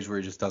that age where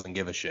he just doesn't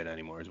give a shit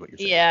anymore, is what you're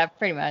saying. Yeah,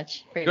 pretty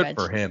much. Good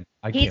for him.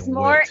 He's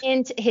more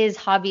into his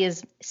hobby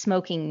is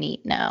smoking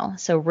meat now,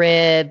 so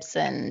ribs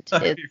and.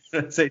 You're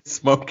gonna say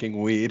smoking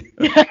weed.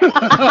 You're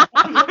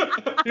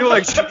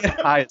like get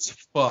high as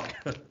fuck.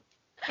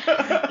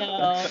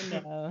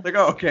 No. Like,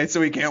 oh, okay,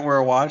 so he can't wear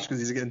a watch because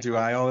he's getting too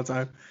high all the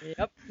time.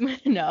 Yep.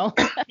 No.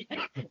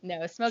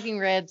 No, smoking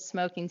ribs,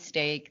 smoking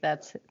steak.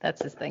 That's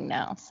his thing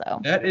now.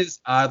 So. That is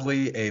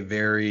oddly a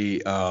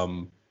very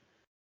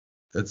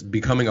it's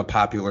becoming a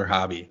popular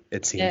hobby.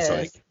 It seems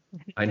like.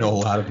 I know a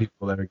lot of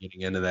people that are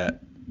getting into that.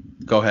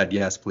 Go ahead,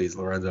 yes, please,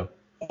 Lorenzo.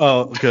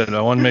 Oh, good.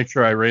 I want to make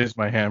sure I raise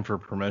my hand for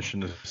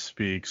permission to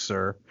speak,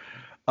 sir.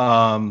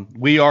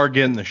 We are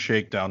getting the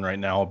shakedown right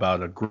now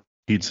about a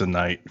pizza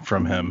night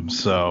from him,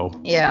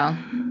 so yeah,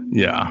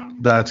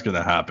 that's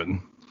gonna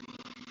happen.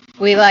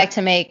 We like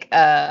to make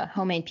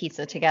homemade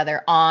pizza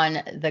together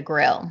on the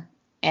grill,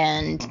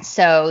 and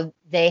so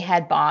they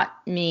had bought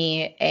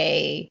me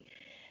a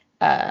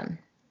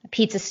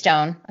pizza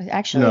stone.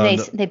 Actually,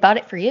 they bought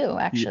it for you.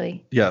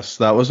 Actually, yes,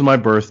 that was my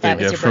birthday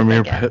gift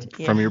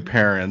from your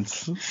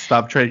parents.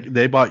 Stop trading.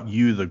 They bought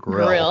you the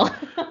grill.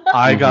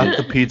 I got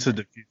the pizza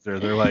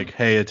diffuser. They're like,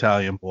 hey,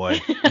 Italian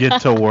boy,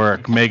 get to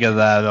work. Make it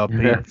that a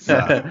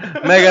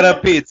pizza. Make it a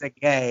pizza.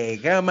 Hey,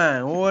 come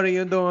on. What are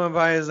you doing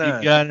by his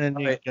own? You got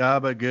any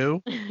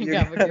gabagoo?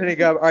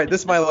 All right,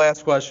 this is my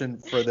last question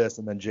for this,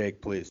 and then Jake,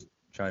 please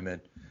chime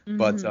in. Mm-hmm.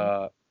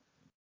 But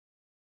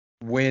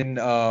when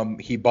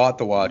he bought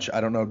the watch, I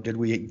don't know, did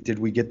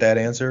we get that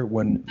answer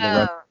when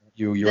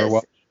your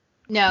watch?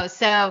 No,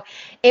 so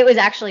it was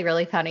actually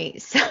really funny.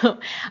 So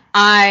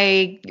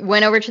I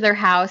went over to their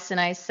house and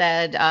I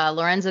said,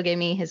 Lorenzo gave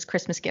me his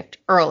Christmas gift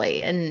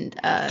early, and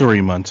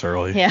 3 months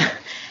early. Yeah,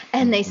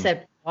 and they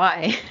said,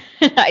 why?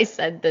 I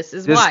said, this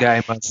is why. This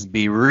guy must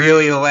be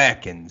really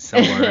lacking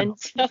somewhere. And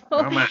so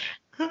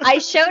I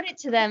showed it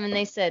to them and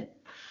they said,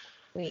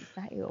 wait, is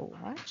that your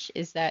watch?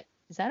 Is that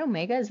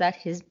Omega? Is that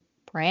his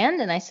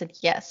brand? And I said,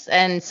 yes.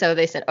 And so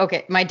they said,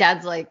 okay. My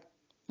dad's like,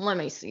 let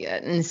me see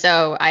it. And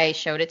so I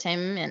showed it to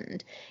him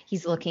and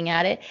he's looking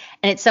at it.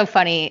 And it's so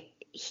funny.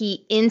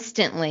 He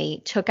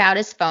instantly took out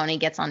his phone. He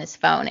gets on his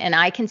phone and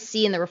I can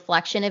see in the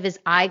reflection of his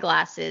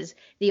eyeglasses,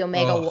 the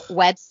Omega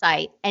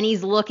website. And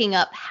he's looking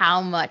up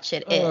how much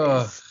it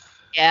is.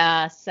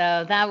 Yeah.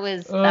 So that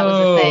was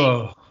the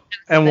thing.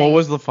 And what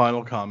was the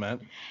final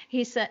comment?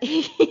 He said,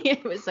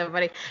 it was so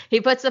funny.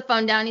 He puts the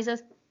phone down. He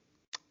says,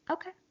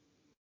 okay.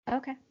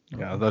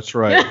 Yeah, that's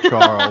right,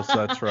 Charles.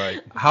 That's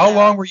right. How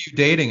long were you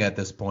dating at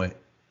this point?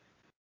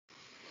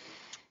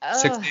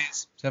 6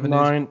 days? 7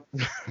 days?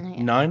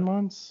 9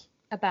 months?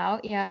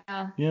 About, yeah.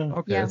 Yeah.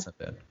 Okay, that's not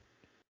bad.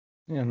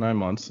 Yeah, 9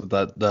 months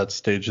at that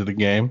stage of the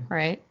game.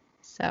 Right.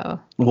 So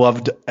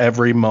Loved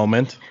every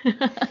moment.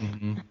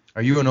 Mm-hmm.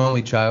 Are you an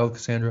only child,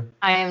 Cassandra?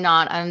 I am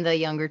not. I'm the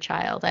younger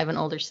child. I have an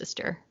older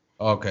sister.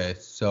 Okay,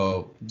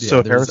 so yeah,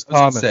 So there's, Harris I was gonna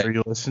Thomas, say- are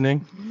you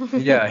listening?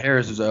 yeah,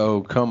 Harris is.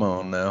 Oh, come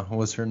on now.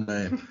 What's her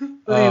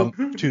name?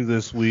 To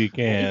this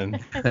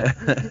weekend.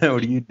 What are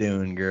you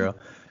doing, girl?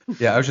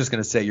 Yeah, I was just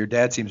gonna say your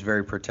dad seems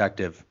very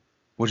protective,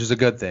 which is a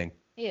good thing.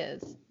 He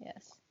is,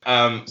 yes.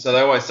 So they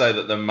always say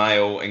that the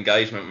male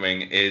engagement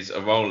ring is a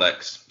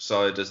Rolex.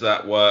 So does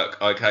that work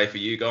okay for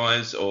you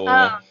guys, or?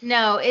 Oh,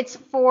 no, it's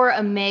 4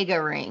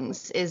 Omega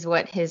rings is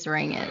what his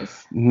ring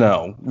is.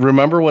 No.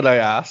 Remember what I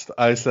asked?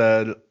 I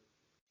said,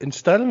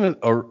 instead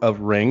of a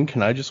ring,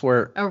 can I just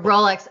wear A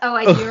Rolex. Oh,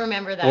 I do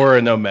remember that. or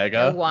an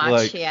Omega? A watch,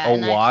 like yeah, a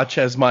and watch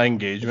as my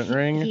engagement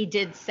ring? He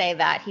did say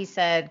that. He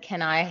said,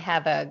 "Can I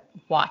have a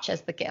watch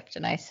as the gift?"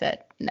 And I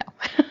said, "No."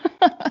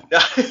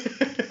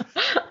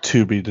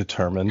 To be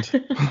determined.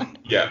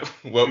 Yeah,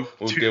 we'll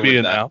To deal be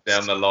with that announced.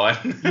 down the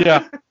line.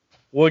 Yeah.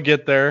 We'll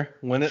get there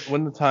when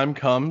the time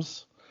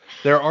comes.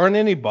 There aren't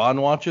any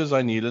Bond watches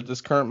I need at this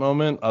current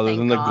moment other Thank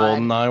than the God.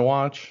 GoldenEye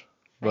watch.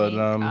 But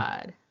Thank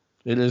God.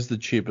 it is the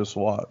cheapest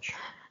watch.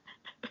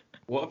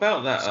 What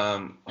about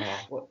that?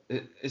 What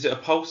is it? A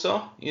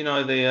pulsar? You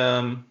know the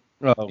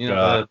Oh you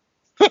god.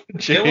 know,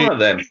 get one of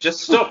them.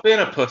 Just stop being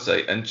a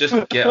pussy and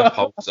just get a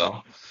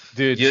pulsar.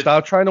 Dude, You-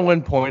 stop trying to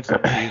win points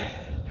with me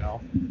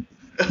now.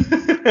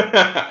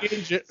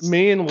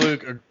 Me and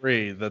Luke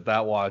agree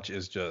that watch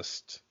is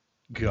just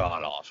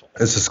god awful.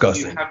 It's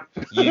disgusting.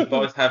 You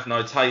both have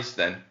no taste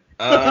then.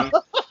 I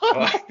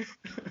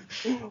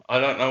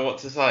don't know what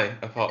to say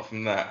apart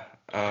from that.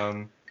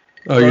 Oh,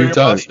 Grow you're your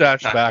done.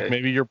 mustache Happy. back.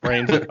 Maybe your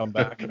brains will come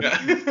back.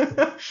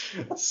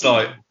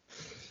 So,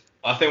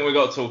 I think we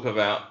got to talk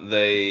about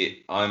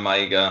the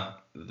Omega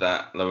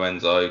that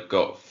Lorenzo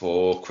got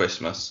for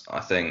Christmas.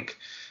 I think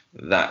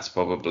that's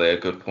probably a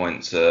good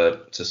point to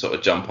sort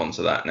of jump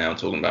onto that now,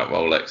 talking about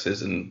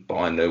Rolexes and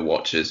buying new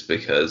watches,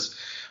 because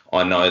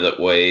I know that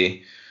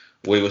we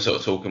were sort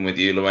of talking with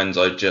you,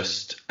 Lorenzo,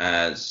 just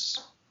as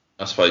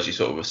I suppose you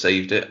sort of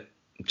received it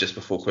just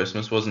before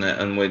Christmas, wasn't it?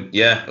 And we'd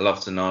love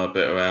to know a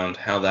bit around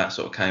how that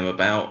sort of came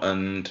about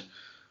and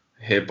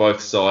hear both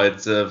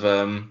sides of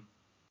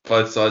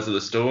the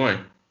story.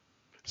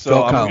 So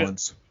Phil I'm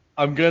Collins.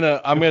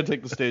 gonna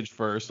take the stage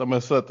first. I'm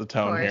gonna set the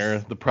tone course.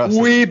 here. The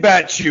precedent. We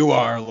bet you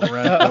are,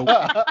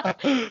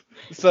 Lorenzo.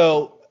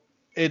 So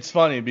it's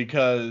funny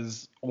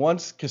because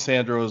once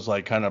Cassandra was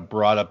like kind of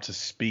brought up to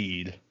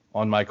speed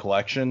on my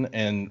collection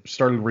and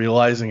started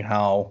realizing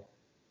how,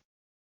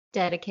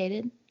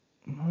 Dedicated.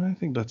 I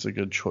think that's a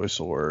good choice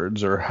of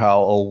words, or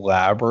how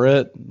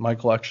elaborate my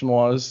collection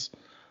was,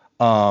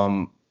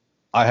 I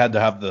had to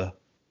have the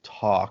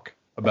talk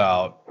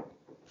about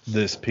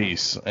this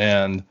piece.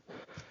 And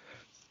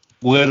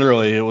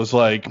literally it was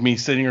like me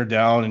sitting her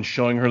down and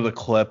showing her the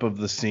clip of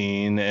the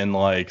scene and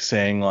like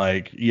saying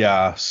like,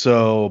 yeah,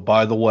 so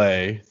by the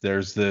way,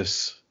 there's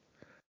this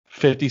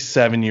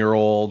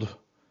 57-year-old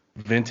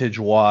vintage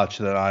watch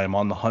that I am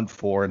on the hunt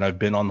for, and I've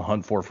been on the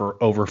hunt for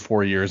over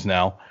 4 years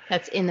now.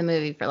 That's in the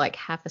movie for like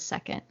half a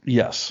second.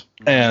 Yes.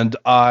 And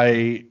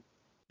I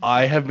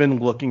have been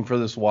looking for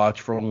this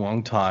watch for a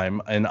long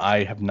time, and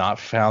I have not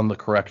found the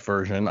correct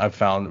version. I've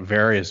found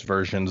various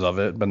versions of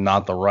it, but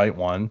not the right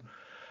one.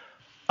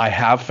 I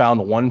have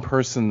found one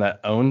person that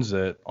owns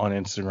it on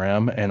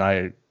Instagram, and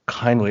I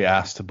kindly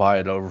asked to buy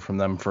it over from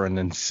them for an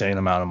insane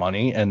amount of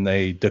money, and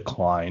they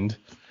declined.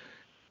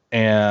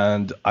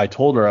 And I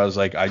told her, I was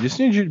like, I just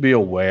need you to be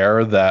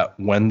aware that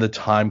when the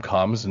time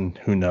comes, and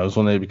who knows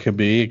when it could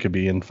be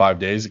in 5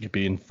 days, it could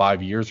be in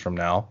 5 years from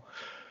now,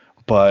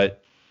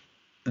 but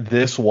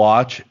this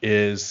watch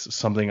is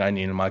something I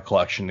need in my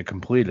collection to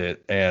complete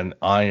it, and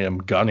I am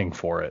gunning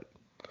for it.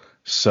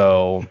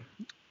 So,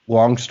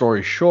 long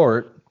story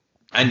short,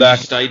 And you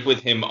stayed with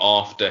him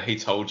after he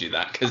told you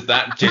that, because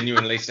that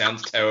genuinely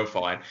sounds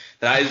terrifying.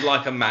 That is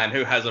like a man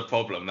who has a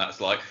problem that's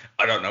like,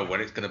 I don't know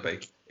when it's going to be.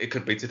 It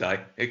could be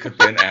today. It could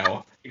be an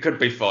hour. It could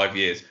be 5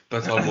 years,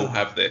 but I will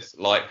have this.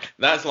 Like,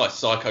 that's like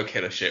psycho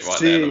killer shit right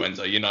there,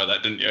 Lorenzo. You know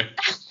that, didn't you?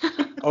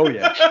 Oh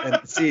yeah.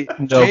 And see,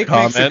 No Jake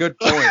makes a comment. good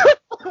point.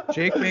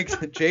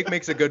 Jake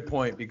makes a good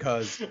point,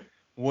 because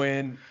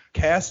when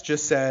Cass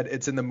just said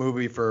it's in the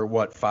movie for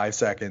 5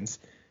 seconds,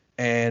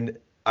 and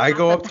I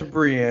go up to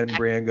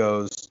Brienne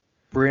goes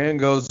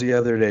the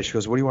other day, she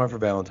goes, what do you want for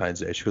Valentine's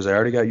Day? She goes, I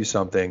already got you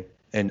something,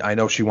 and I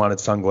know she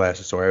wanted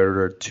sunglasses, so I ordered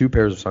her 2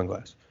 pairs of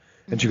sunglasses.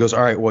 And she goes,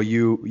 all right, well,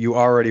 you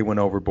already went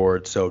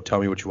overboard, so tell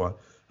me what you want.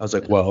 I was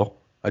like, well,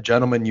 a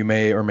gentleman you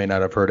may or may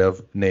not have heard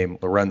of named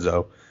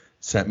Lorenzo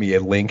sent me a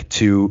link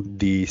to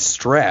the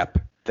strap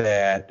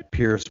that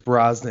Pierce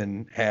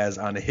Brosnan has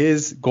on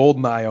his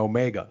GoldenEye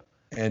Omega.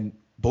 And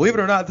believe it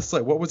or not, this is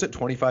like, what was it,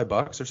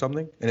 $25 or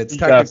something? And it's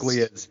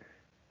technically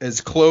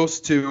as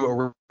close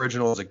to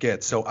original as it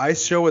gets. So I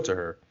show it to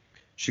her.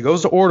 She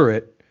goes to order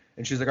it,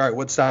 and she's like, all right,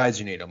 what size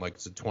you need? I'm like,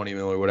 it's a 20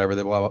 mil or whatever,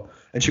 blah, blah.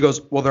 And she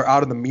goes, well, they're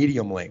out of the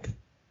medium length.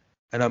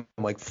 And I'm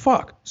like,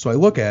 fuck. So I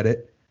look at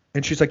it,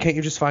 And she's like, can't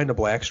you just find a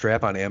black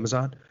strap on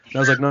Amazon? And I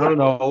was like,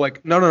 no.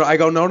 Like, no. I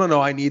go,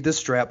 no. I need this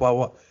strap, blah,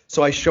 blah.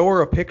 So I show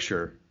her a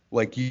picture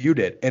like you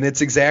did, and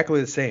it's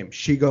exactly the same.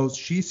 She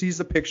sees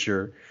the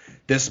picture,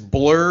 this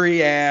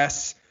blurry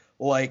ass,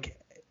 like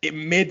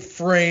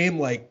mid-frame,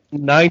 like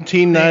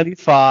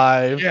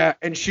 1995. Yeah,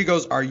 and she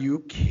goes, are you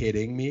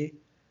kidding me?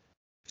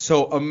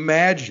 So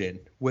imagine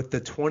with the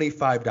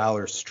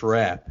 $25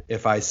 strap,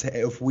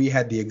 if we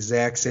had the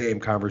exact same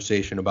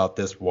conversation about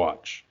this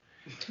watch.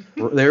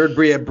 There would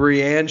be a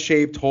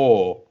Brienne-shaped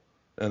hole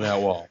in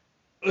that wall.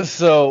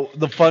 So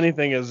the funny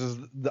thing is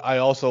I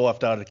also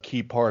left out a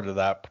key part of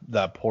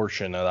that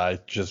portion that I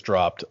just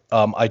dropped.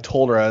 I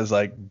told her, I was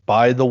like,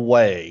 by the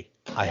way,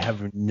 I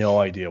have no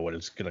idea what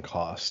it's going to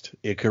cost.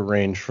 It could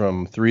range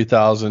from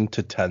 $3,000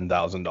 to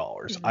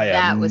 $10,000.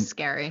 That was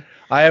scary.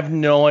 I have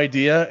no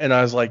idea. And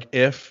I was like,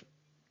 if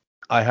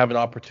I have an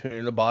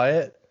opportunity to buy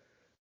it,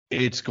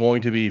 it's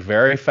going to be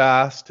very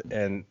fast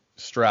and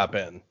strap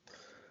in.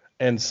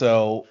 And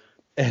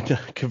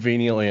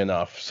conveniently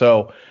enough.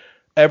 So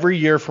every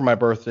year for my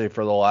birthday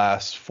for the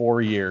last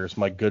 4 years,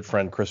 my good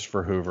friend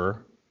Christopher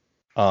Hoover,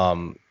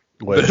 the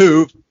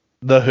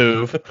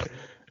Hoove.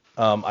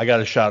 I got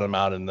to shout him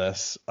out in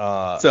this.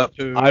 What's up,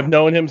 Hoove? I've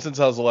known him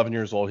since I was 11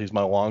 years old. He's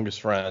my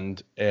longest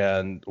friend,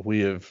 and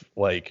we've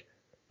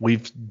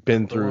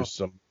been through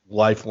some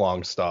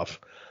lifelong stuff.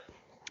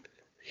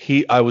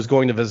 I was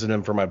going to visit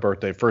him for my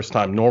birthday first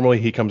time. Normally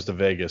he comes to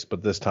Vegas,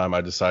 but this time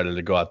I decided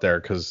to go out there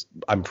because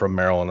I'm from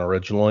Maryland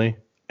originally,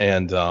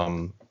 and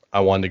I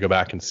wanted to go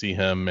back and see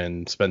him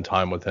and spend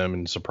time with him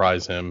and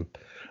surprise him.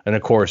 And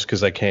of course,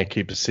 because I can't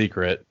keep a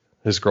secret,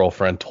 his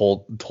girlfriend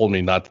told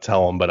me not to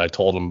tell him, but I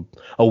told him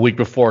a week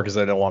before because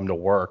I didn't want him to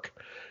work.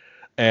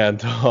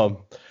 And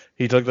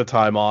he took the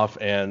time off,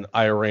 and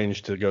I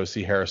arranged to go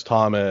see Harris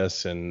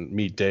Thomas and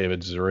meet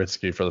David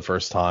Zaritsky for the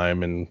first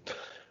time, and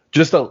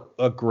just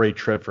a great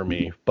trip for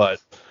me.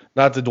 But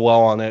not to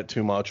dwell on it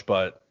too much,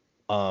 but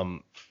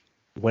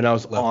when I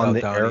was on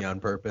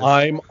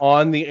I'm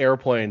on the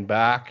airplane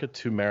back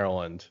to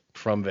Maryland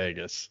from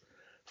Vegas,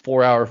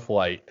 4-hour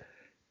flight,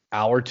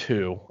 hour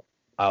 2.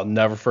 I'll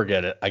never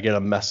forget it. I get a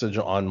message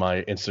on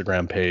my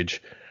Instagram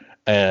page,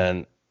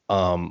 and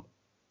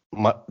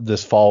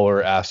this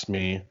follower asked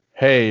me,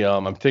 hey,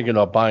 I'm thinking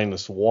about buying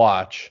this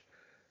watch.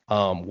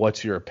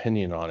 What's your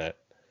opinion on it?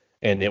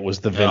 And it was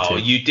the vintage. Oh,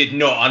 you did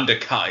not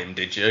undercut him,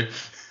 did you?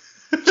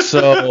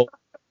 So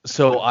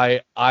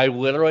I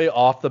literally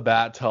off the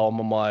bat tell him,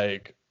 I'm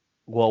like,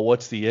 well,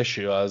 what's the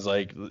issue? I was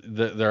like,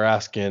 they're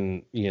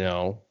asking,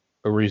 a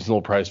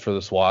reasonable price for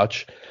this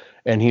watch.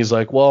 And he's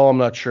like, well, I'm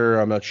not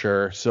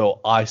sure. So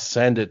I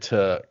send it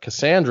to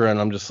Cassandra, and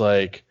I'm just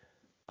like,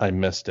 I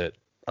missed it.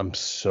 I'm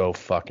so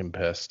fucking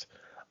pissed.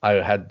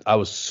 I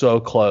was so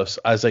close.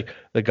 I was like,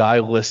 the guy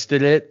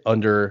listed it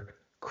under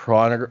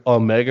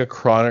Omega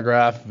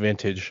Chronograph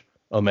Vintage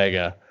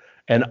Omega,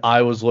 and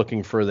I was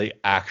looking for the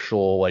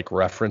actual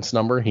reference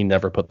number. He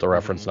never put the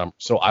reference number,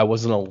 so I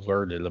wasn't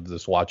alerted of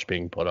this watch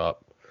being put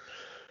up.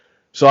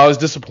 So I was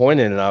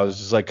disappointed, and I was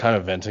just kind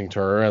of venting to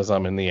her as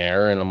I'm in the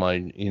air, and I'm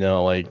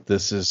like,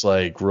 this is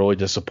really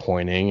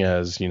disappointing,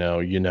 as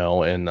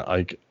and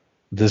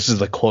this is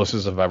the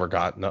closest I've ever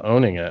gotten to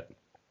owning it.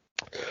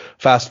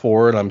 Fast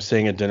forward, I'm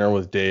sitting at dinner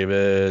with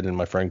David and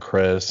my friend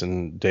Chris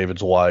and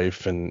David's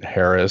wife and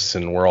Harris,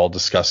 and we're all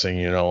discussing,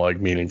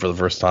 meeting for the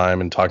first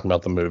time and talking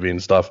about the movie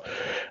and stuff.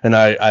 And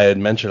I had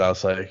mentioned, I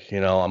was like,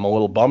 I'm a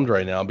little bummed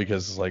right now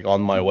because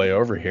on my way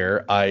over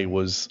here, I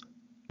was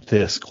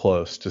this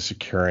close to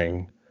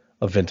securing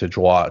a vintage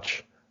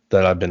watch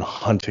that I've been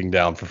hunting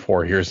down for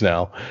 4 years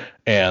now,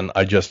 and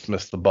I just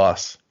missed the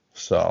bus.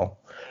 So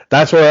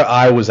that's where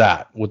I was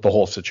at with the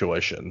whole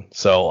situation.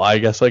 So I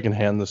guess I can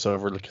hand this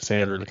over to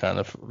Cassandra to kind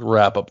of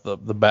wrap up the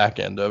back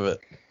end of it.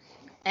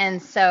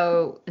 And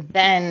so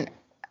then,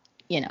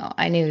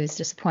 I knew he was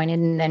disappointed,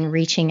 and then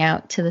reaching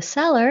out to the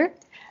seller,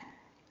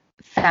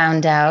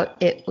 found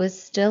out it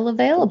was still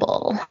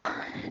available.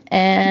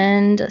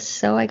 And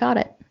so I got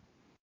it.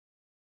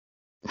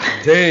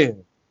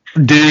 Damn.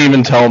 Didn't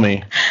even tell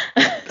me.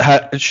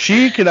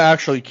 She can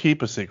actually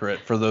keep a secret,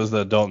 for those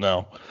that don't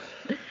know.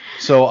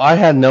 So I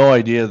had no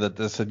idea that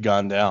this had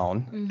gone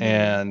down. Mm-hmm.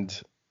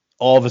 And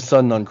all of a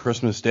sudden on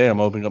Christmas Day,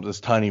 I'm opening up this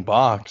tiny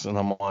box, and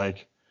I'm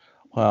like,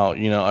 wow,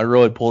 I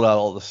really pulled out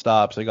all the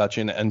stops. I got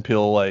you an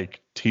NPL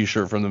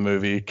t-shirt from the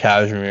movie,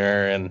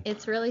 cashmere, and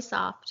it's really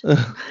soft. and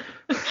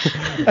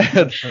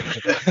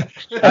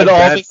all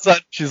of a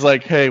sudden she's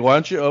like, hey, why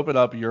don't you open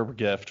up your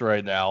gift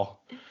right now?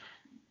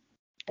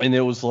 And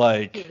it was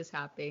like, he was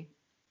happy.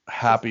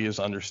 Happy is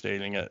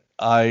understating it.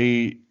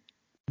 I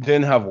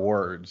didn't have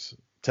words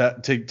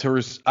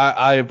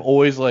I've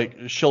always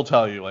she'll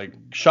tell you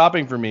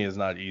shopping for me is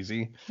not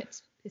easy.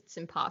 It's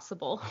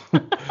impossible.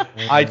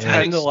 I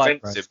tend to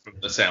expensive from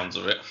the sounds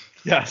of it.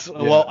 Yes.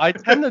 Yeah. Well, I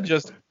tend to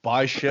just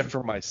buy shit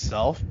for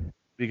myself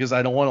because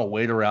I don't want to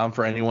wait around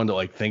for anyone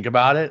to think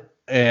about it,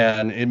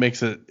 and it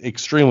makes it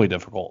extremely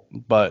difficult.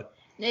 But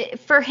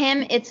for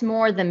him, it's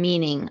more the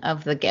meaning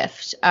of the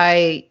gift.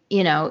 Even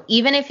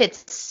if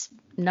it's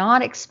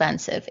not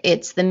expensive,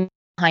 it's the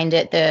behind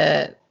it,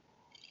 the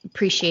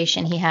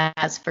appreciation he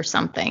has for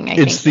something.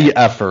 It's the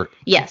effort.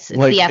 Yes, it's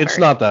like, the effort. It's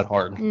not that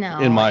hard, No,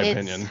 in my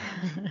opinion.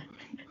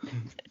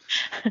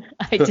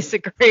 I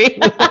disagree.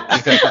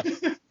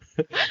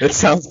 It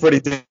sounds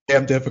pretty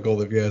damn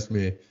difficult if you ask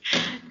me.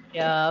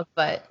 Yeah,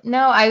 but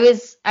no, I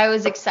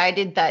was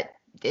excited that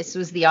this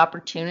was the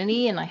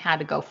opportunity and I had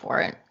to go for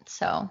it.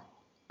 So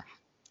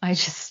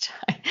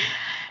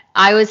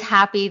I was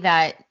happy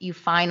that you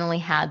finally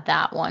had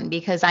that one,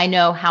 because I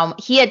know how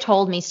he had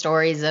told me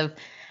stories of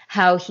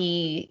how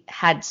he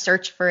had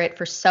searched for it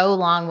for so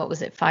long. What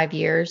was it, 5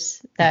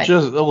 years?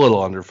 Just a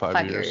little under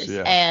 5 years.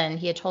 Yeah. And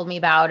he had told me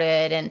about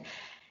it. And,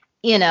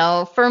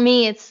 for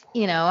me, it's,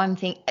 I'm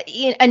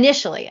thinking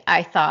initially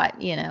I thought,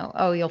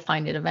 oh, you'll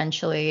find it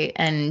eventually.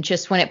 And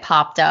just when it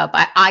popped up,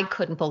 I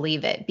couldn't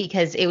believe it,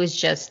 because it was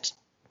just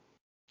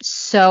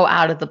so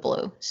out of the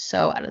blue.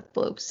 So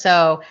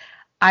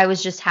I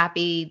was just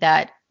happy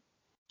that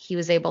he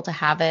was able to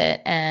have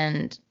it,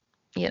 and,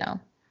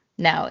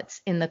 now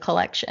it's in the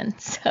collection.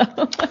 So,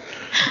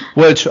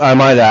 which I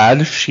might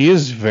add, she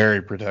is very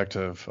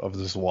protective of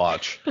this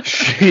watch.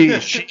 She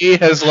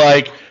has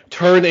like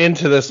turned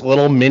into this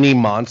little mini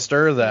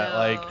monster that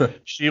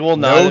like she will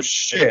not. No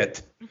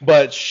shit.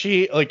 But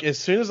she, like, as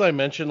soon as I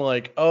mentioned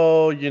like,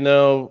 oh,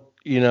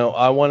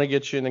 I want to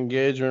get you an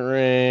engagement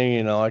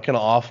ring, I can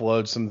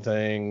offload some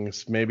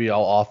things. Maybe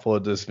I'll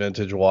offload this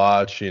vintage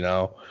watch,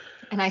 And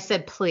I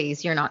said,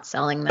 please, you're not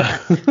selling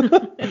that.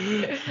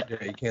 Yeah,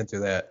 you can't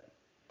do that.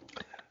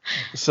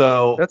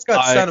 So that's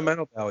got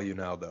sentimental value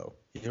now, though.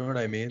 You know what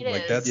I mean? It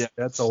like is.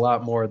 that's a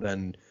lot more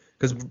than,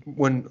 because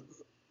when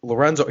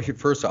Lorenzo,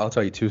 first I'll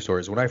tell you two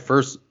stories. When I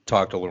first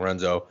talked to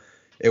Lorenzo,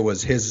 it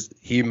was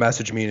he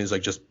messaged me and he's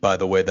like, just by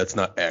the way, that's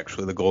not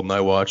actually the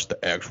GoldenEye watch.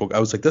 I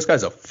was like, this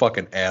guy's a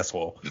fucking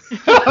asshole.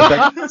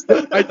 Then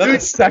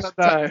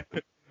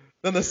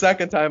the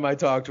second time I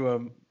talked to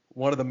him,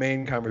 one of the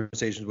main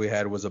conversations we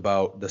had was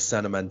about the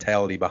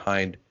sentimentality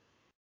behind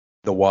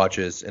the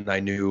watches, and I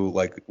knew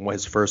like when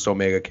his first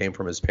Omega came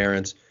from his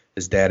parents,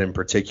 his dad in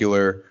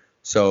particular.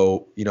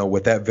 So,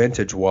 with that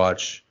vintage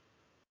watch,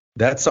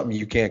 that's something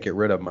you can't get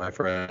rid of, my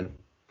friend.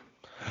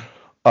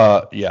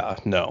 Yeah,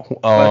 no.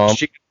 But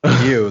she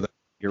can you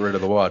get rid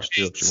of the watch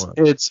too if you want.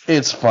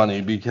 It's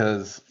funny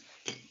because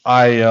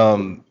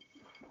I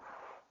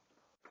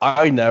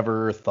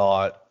never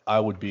thought I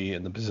would be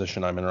in the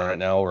position I'm in right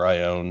now, where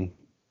I own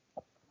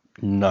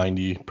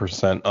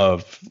 90%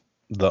 of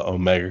the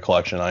Omega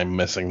collection. I'm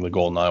missing the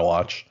GoldenEye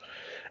watch,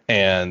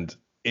 and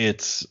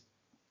it's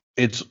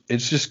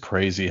just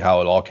crazy how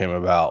it all came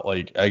about.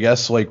 Like, I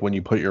guess like when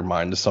you put your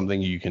mind to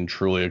something, you can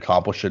truly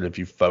accomplish it if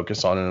you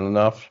focus on it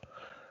enough.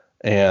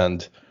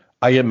 And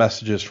I get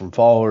messages from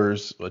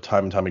followers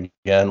time and time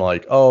again,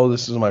 like, oh,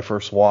 this is my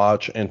first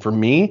watch. And for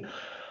me,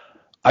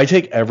 I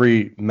take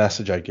every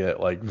message I get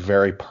like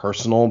very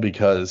personal,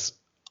 because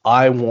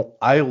I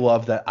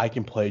love that I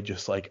can play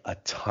just like a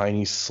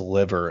tiny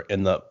sliver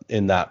in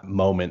that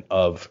moment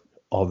of,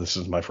 oh, this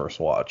is my first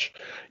watch.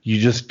 You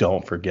just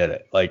don't forget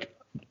it. Like,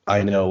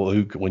 I know,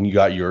 Luke, when you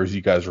got yours, you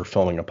guys were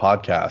filming a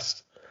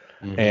podcast,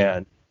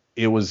 and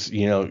it was,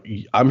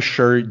 I'm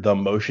sure the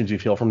emotions you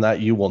feel from that,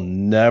 you will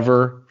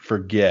never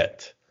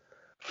forget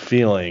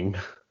feeling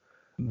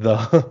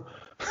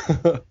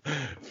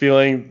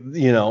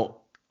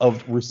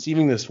of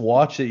receiving this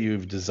watch that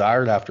you've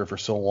desired after for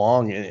so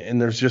long.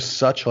 And there's just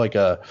such like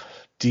a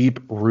deep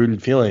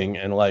rooted feeling.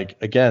 And like,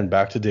 again,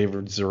 back to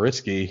David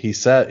Zaritsky, he's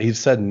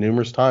said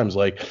numerous times,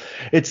 like,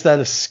 it's that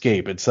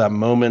escape. It's that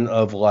moment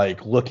of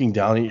like looking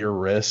down at your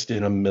wrist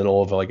in the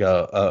middle of like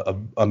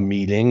a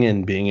meeting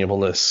and being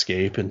able to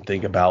escape and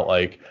think about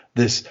like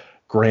this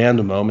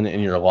grand moment in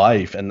your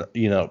life. And,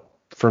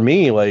 for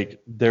me, like,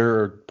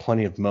 there are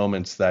plenty of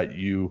moments that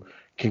you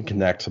can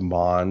connect and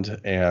bond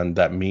and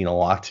that mean a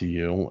lot to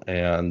you,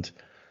 and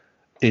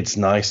it's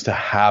nice to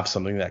have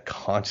something that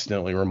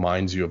constantly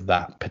reminds you of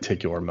that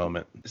particular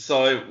moment.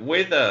 So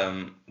with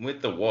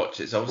the watch,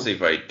 it's obviously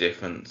very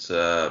different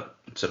to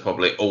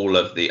probably all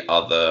of the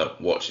other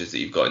watches that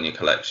you've got in your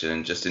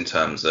collection, just in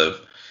terms of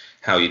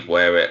how you'd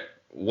wear it.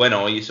 When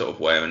are you sort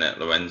of wearing it,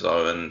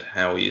 Lorenzo, and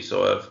how are you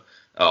sort of,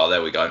 oh,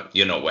 there we go,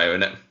 you're not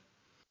wearing it?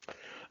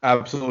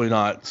 Absolutely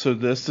not. So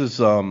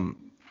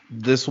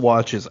this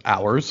watch is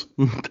ours,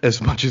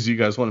 as much as you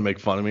guys want to make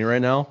fun of me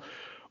right now,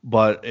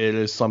 but it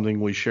is something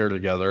we share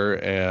together,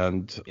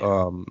 and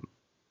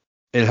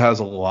it has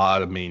a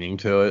lot of meaning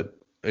to it.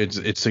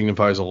 It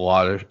signifies a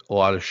lot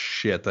of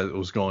shit that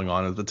was going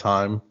on at the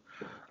time.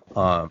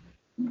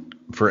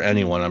 For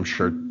anyone, I'm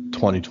sure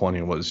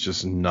 2020 was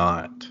just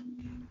not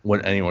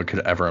what anyone could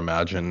ever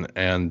imagine,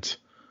 and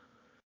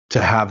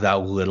to have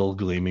that little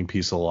gleaming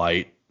piece of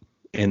light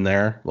in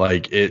there,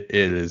 like, it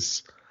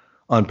is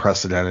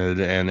unprecedented,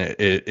 and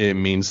it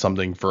means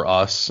something for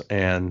us.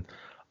 And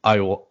I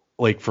will,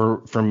 like,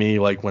 for me,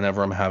 like,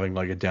 whenever I'm having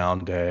like a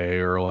down day,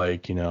 or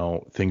like,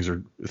 things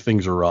are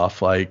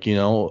rough, like,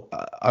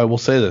 I will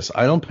say this: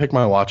 I don't pick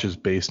my watches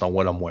based on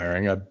what I'm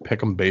wearing. I pick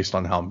them based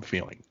on how I'm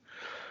feeling.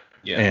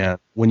 Yeah. And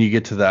when you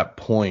get to that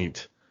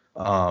point,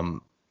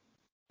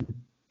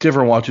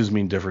 different watches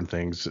mean different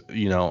things,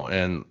 you know,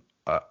 and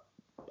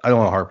I don't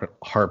want to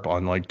harp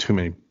on like too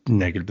many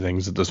negative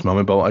things at this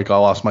moment, but like I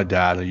lost my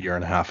dad a year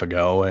and a half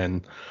ago,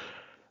 and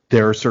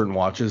there are certain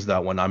watches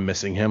that when I'm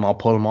missing him, I'll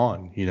put them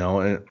on, you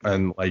know,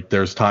 and like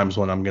there's times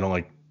when I'm gonna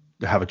like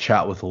have a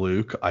chat with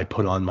Luke, I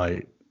put on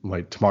my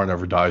Tomorrow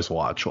Never Dies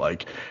watch.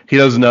 Like he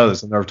doesn't know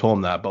this, I never told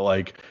him that, but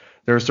like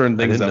there are certain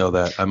things I didn't know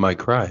that. I might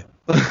cry.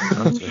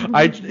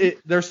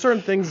 There's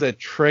certain things that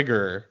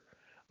trigger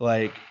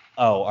like,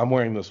 oh, I'm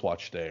wearing this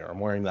watch today, or I'm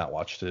wearing that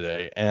watch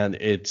today, and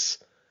it's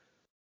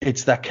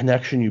that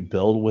connection you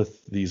build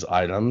with these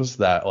items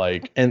that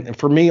like, and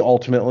for me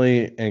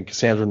ultimately, and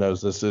Cassandra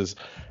knows this, is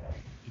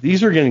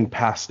these are getting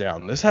passed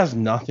down. This has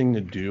nothing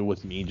to do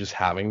with me just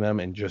having them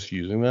and just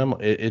using them.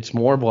 It's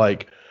more of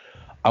like,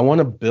 I want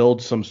to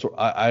build some sort.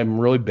 I'm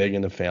really big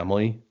into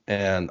family,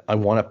 and I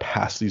want to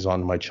pass these on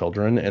to my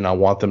children, and I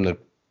want them to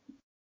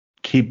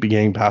keep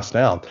getting passed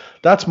down.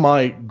 That's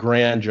my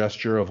grand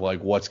gesture of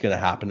like what's going to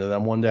happen to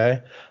them one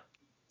day.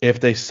 If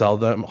they sell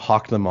them,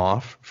 hawk them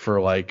off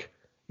for like,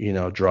 you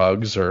know,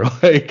 drugs or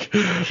like,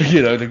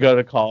 you know, to go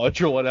to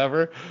college or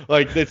whatever.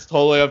 Like it's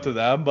totally up to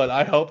them, but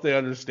I hope they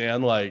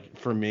understand, like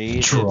for me,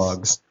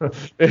 drugs.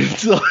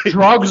 It's like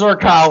drugs or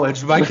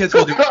college. My kids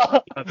will do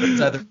it's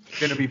either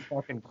going to be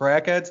fucking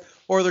crackheads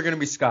or they're going to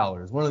be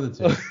scholars. One of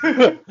the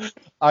two.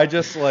 I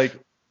just like,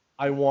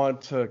 I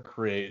want to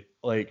create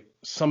like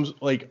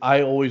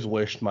I always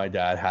wished my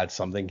dad had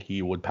something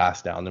he would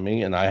pass down to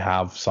me, and I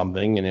have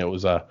something, and it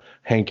was a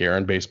Hank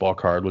Aaron baseball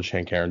card, which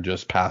Hank Aaron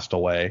just passed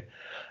away.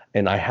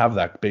 And I have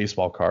that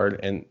baseball card,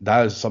 and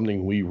that is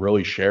something we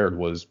really shared,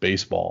 was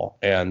baseball.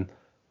 And,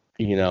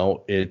 you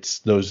know, it's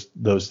those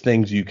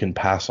things you can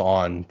pass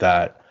on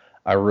that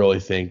I really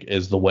think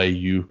is the way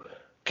you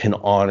can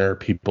honor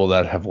people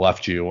that have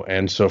left you.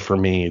 And so for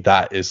me,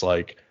 that is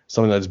like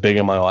something that's big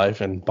in my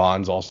life, and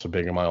Bond's also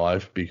big in my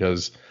life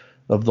because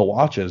of the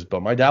watches.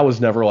 But my dad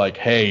was never like,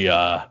 hey,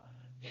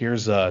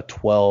 here's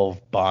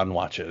 12 Bond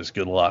watches.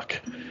 Good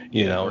luck.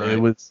 You know,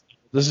 right.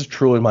 This is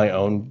truly my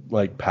own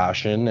like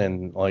passion,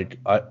 and like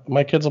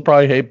my kids will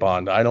probably hate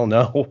Bond. I don't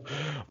know,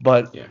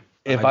 but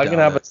if I can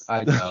have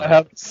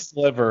a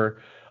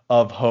sliver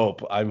of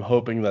hope, I'm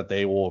hoping that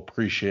they will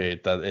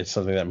appreciate that it's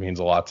something that means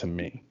a lot to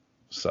me.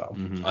 So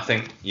I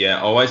think, I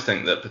always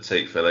think that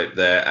Patek Philippe,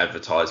 their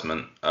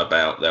advertisement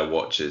about their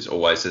watches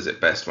always says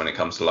it best when it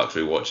comes to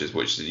luxury watches,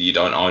 which is you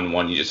don't own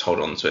one, you just hold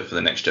on to it for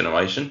the next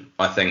generation.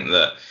 I think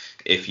that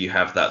if you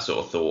have that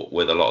sort of thought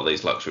with a lot of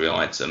these luxury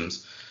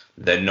items,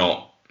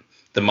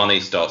 the money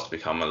starts to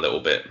become a little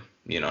bit,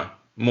 you know,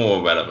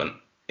 more relevant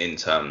in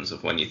terms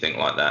of when you think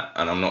like that.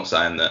 And I'm not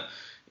saying that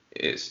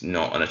it's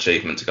not an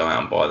achievement to go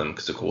out and buy them,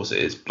 because of course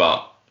it is,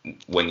 but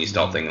when you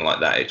start thinking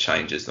like that, it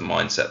changes the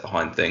mindset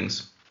behind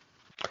things.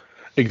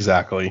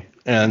 Exactly.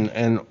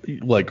 And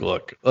like,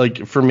 look,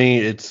 like for me,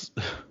 it's,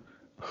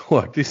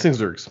 look, these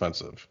things are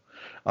expensive.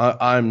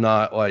 I am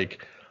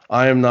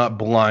not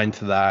blind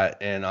to that,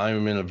 and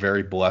I'm in a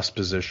very blessed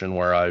position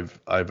where I've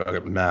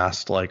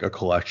amassed like a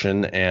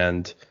collection,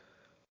 and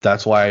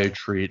that's why I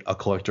treat a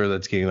collector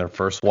that's getting their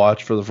first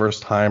watch for the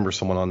first time or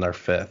someone on their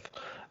fifth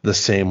the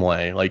same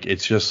way. Like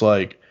it's just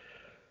like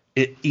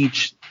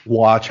each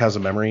watch has a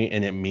memory,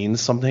 and it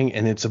means something,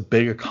 and it's a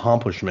big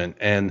accomplishment,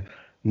 and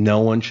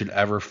no one should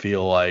ever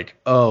feel like,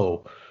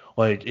 oh,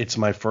 like it's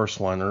my first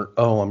one, or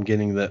oh, I'm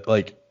getting that.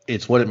 Like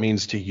it's what it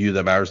means to you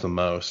that matters the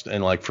most.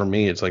 And like for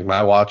me, it's like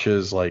my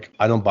watches, like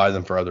I don't buy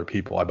them for other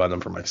people. I buy them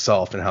for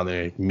myself and how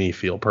they make me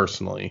feel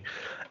personally.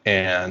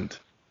 And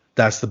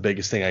that's the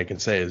biggest thing I can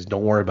say is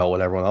don't worry about what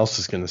everyone else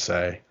is going to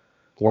say.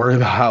 Worry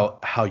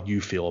about how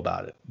you feel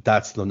about it.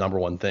 That's the number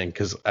one thing,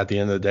 because at the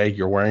end of the day,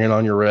 you're wearing it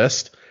on your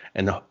wrist,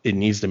 and it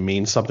needs to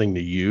mean something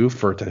to you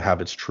for it to have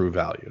its true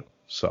value.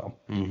 So.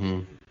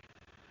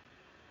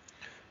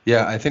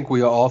 Yeah, I think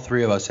we all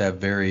three of us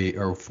have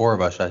or four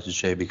of us, I should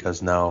say,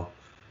 because now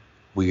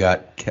we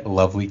got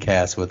lovely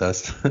Cass with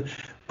us.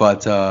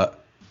 But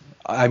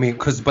I mean,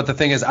 but the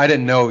thing is, I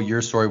didn't know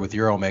your story with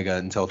your Omega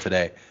until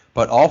today.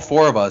 But all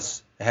four of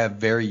us have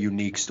very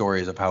unique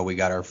stories of how we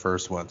got our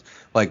first ones.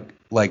 Like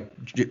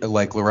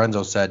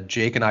Lorenzo said,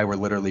 Jake and I were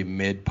literally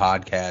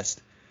mid-podcast,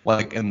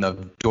 like, and the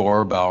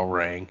doorbell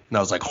rang, and I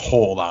was like,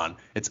 hold on,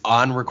 it's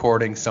on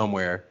recording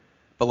somewhere.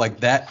 But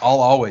like that, I'll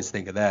always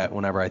think of that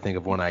whenever I think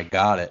of when I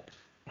got it.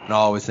 And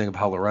I'll always think of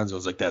how Lorenzo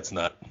was like, that's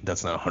not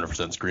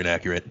 100% screen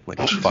accurate. Like,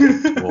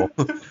 fucking cool.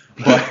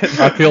 But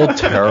I feel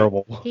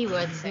terrible. He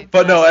would say.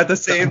 But no, at the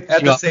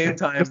same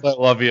time, I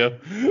love you.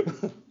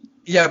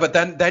 Yeah, but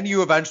then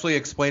you eventually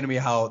explained to me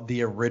how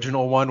the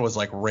original one was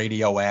like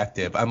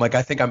radioactive. I'm like,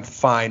 I think I'm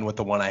fine with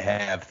the one I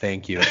have.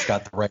 Thank you. It's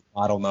got the right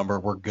model number.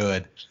 We're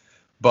good.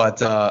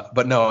 But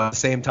no, at the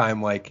same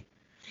time, like,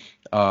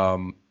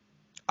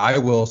 I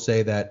will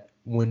say that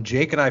when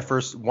Jake and I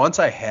once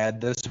I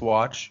had this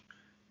watch,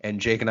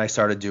 and Jake and I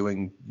started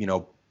doing, you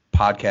know,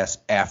 podcasts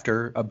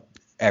after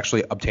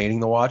actually obtaining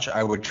the watch,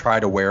 I would try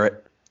to wear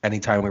it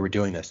anytime we were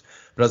doing this.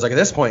 But I was like, at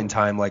this point in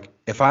time, like,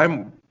 if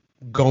I'm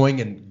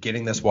going and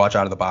getting this watch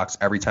out of the box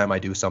every time I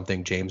do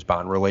something James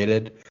Bond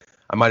related,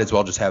 I might as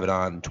well just have it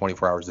on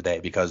 24 hours a day,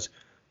 because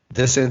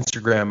this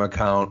Instagram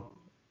account,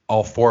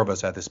 all four of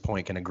us at this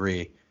point can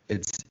agree,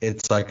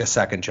 it's like a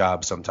second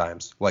job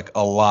sometimes, like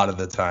a lot of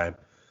the time.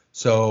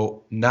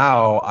 So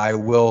now I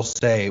will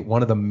say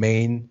one of the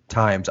main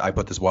times I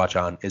put this watch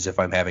on is if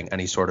I'm having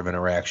any sort of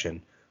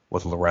interaction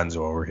with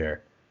Lorenzo over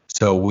here.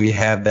 So we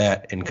have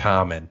that in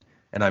common.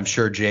 And I'm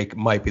sure Jake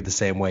might be the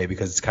same way,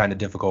 because it's kind of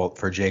difficult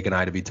for Jake and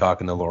I to be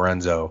talking to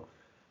Lorenzo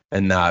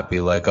and not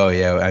be like, oh,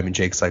 yeah, I mean,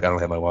 Jake's like, I don't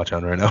have my watch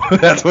on right now.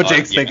 That's what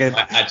Jake's thinking.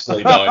 I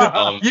actually don't.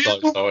 I'm so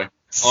sorry.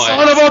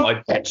 Son of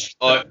a bitch.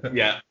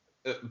 Yeah.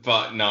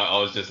 But no, I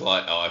was just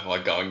like, oh, if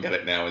I go and get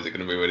it now, is it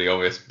going to be really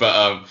obvious?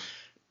 But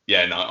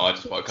yeah, no, I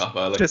just woke up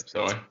early.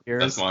 Sorry.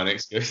 That's my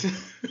excuse.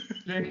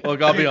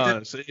 Look, I'll be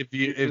honest. If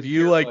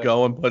you like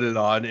go and put it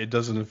on, it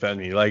doesn't offend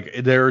me. Like,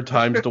 there are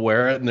times to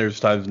wear it and there's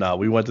times not.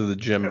 We went to the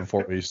gym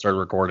before we started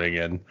recording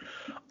and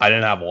I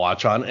didn't have a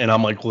watch on, and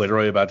I'm like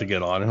literally about to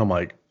get on and I'm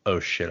like, oh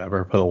shit, I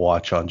better put a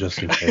watch on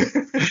just in case.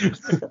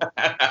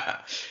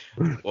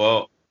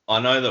 Well, I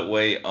know that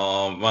we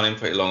are running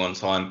pretty long on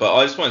time, but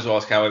I just wanted to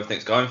ask how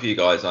everything's going for you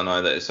guys. I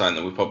know that it's something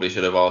that we probably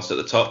should have asked at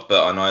the top,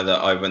 but I know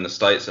that over in the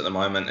States at the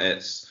moment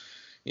it's,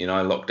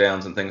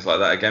 lockdowns and things like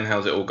that. Again,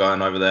 how's it all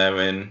going over there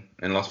in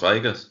Las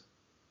Vegas?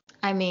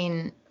 I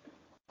mean,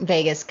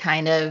 Vegas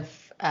kind of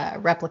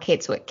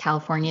replicates what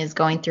California is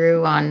going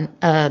through on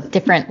a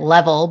different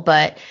level,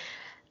 but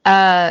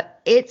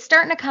it's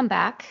starting to come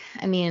back.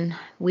 I mean,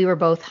 we were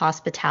both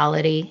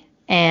hospitality,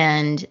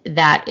 and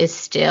that is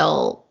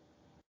still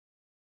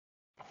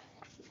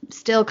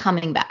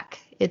coming back.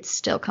 It's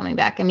still coming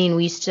back. I mean,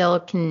 we still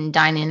can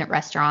dine in at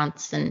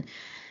restaurants and,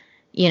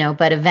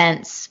 but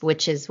events,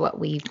 which is what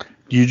we...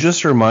 You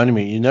just reminded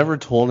me, you never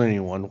told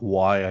anyone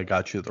why I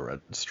got you the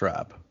red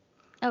strap.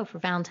 Oh, for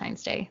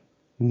Valentine's Day.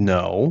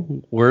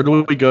 No. Where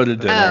do we go to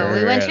dinner? Oh,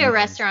 we went to a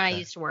restaurant I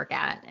used to work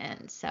at,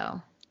 and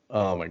so...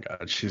 Oh my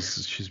God,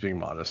 she's being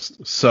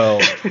modest. So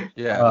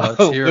yeah,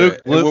 let's hear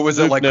it. What was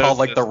it like called?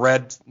 Like the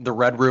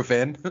Red Roof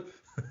Inn.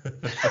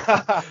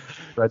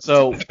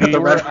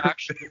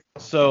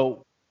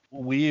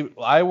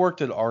 I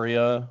worked at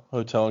Aria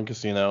Hotel and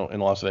Casino in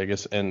Las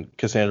Vegas, and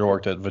Cassandra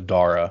worked at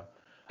Vidara,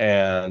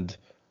 and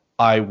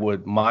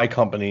my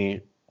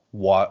company,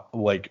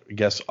 I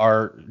guess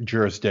our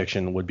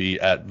jurisdiction would be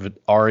at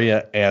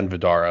Aria and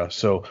Vidara.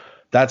 So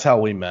that's how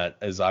we met,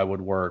 as I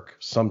would work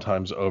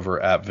sometimes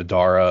over at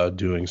Vidara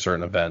doing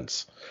certain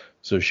events.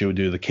 So she would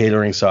do the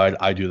catering side,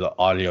 I do the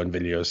audio and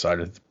video side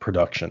of the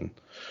production.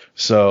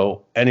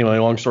 So anyway,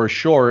 long story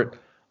short,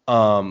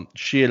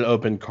 she had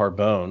opened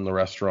Carbone, the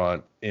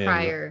restaurant,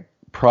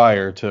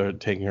 prior to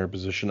taking her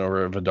position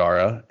over at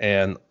Vidara,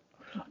 and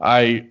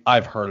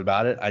I've heard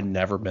about it. I'd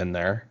never been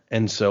there,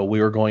 and so we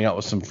were going out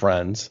with some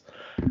friends,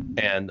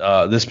 and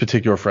this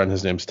particular friend,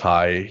 his name's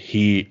Ty.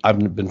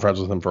 I've been friends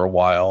with him for a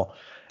while.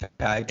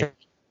 Ty.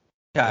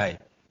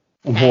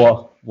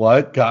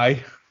 What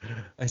guy?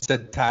 I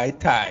said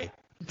Ty.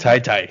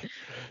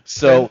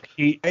 So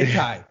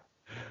Ty.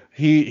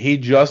 He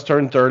just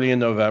turned 30 in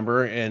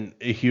November, and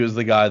he was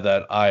the guy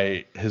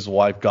that his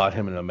wife got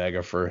him an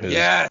Omega for his.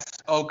 Yes.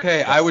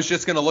 Okay. I was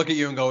just gonna look at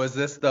you and go, is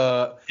this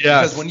the?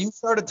 Yes. Because when you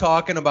started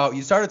talking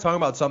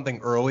about something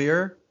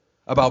earlier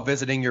about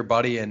visiting your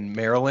buddy in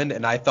Maryland,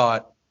 and I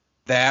thought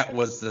that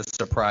was the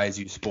surprise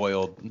you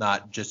spoiled,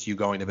 not just you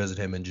going to visit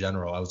him in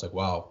general. I was like,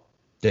 wow,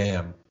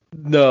 damn.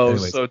 No,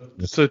 Anyways.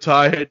 so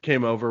Ty had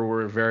came over.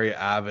 We're very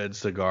avid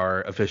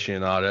cigar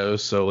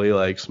aficionados, so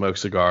we smoke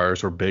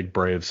cigars. We're big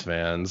Braves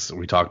fans.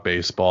 We talk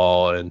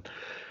baseball, and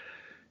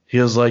he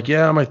was like,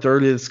 "Yeah, my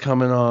 30th's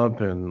coming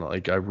up, and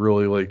I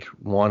really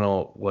want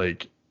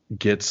to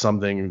get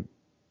something,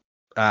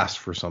 ask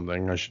for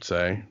something, I should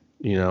say,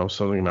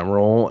 something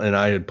memorable." And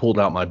I had pulled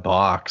out my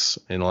box,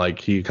 and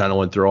he kind of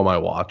went through all my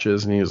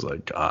watches, and he was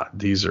like, "God,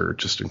 these are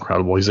just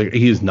incredible." He's like,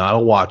 he's not a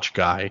watch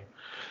guy.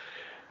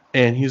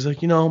 And he's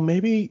like,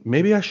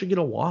 maybe I should get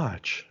a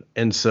watch.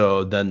 And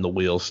so then the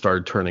wheels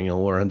started turning in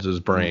Lorenzo's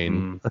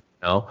brain,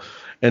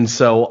 And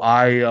so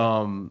I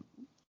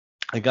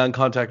got in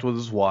contact with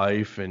his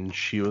wife, and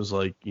she was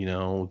like,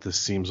 this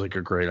seems like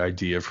a great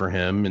idea for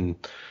him. And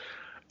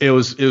it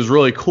was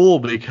really cool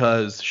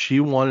because she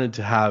wanted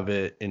to have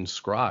it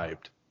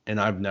inscribed, and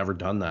I've never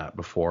done that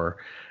before.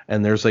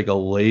 And there's a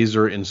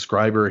laser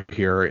inscriber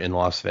here in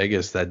Las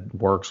Vegas that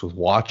works with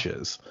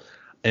watches.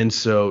 And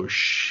so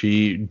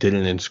she did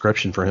an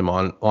inscription for him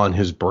on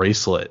his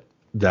bracelet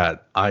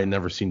that I had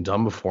never seen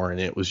done before, and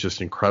it was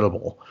just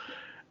incredible.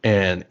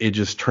 And it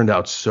just turned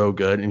out so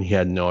good, and he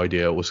had no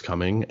idea it was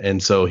coming.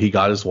 And so he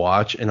got his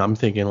watch, and I'm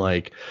thinking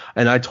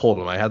and I told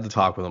him, I had to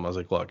talk with him. I was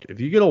like, look,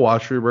 if you get a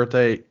watch for your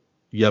birthday,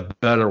 you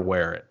better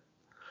wear it.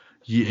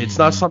 It's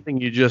not something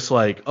you just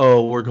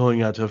we're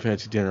going out to a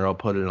fancy dinner, I'll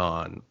put it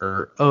on.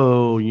 Or,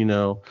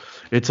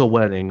 it's a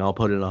wedding, I'll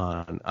put it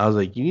on. I was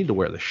like, you need to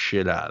wear the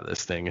shit out of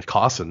this thing. It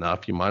costs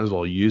enough. You might as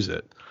well use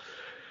it.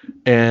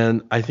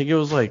 And I think it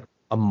was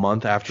a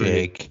month after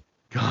he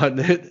got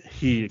it,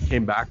 he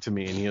came back to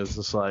me and he was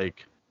just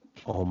like,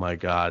 oh my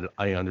God,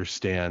 I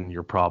understand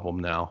your problem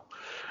now.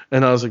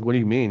 And I was like, what do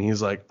you mean?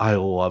 He's like, I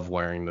love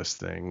wearing this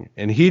thing.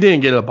 And he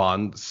didn't get a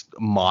Bond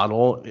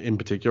model in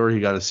particular. He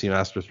got a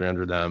Seamaster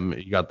 300M.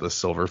 He got the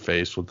silver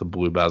face with the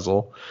blue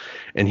bezel,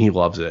 and he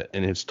loves it.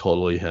 And it's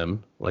totally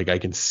him. Like, I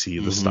can see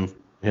the stuff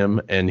in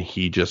him, and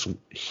he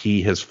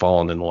has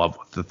fallen in love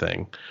with the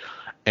thing.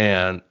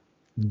 And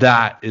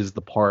that is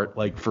the part,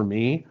 like, for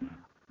me,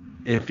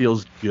 it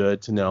feels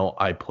good to know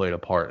I played a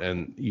part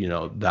in, you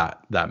know,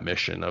 that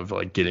mission of,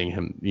 like, getting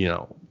him, you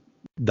know,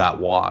 that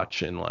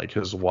watch, and like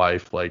his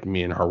wife, like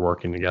me and her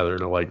working together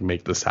to like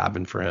make this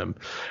happen for him.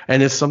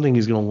 And it's something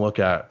he's going to look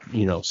at,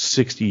 you know,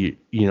 60,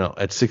 you know,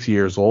 at 60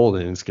 years old,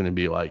 and it's going to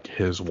be like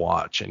his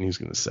watch, and he's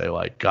going to say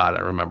like, God, I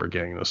remember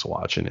getting this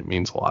watch and it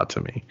means a lot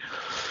to me.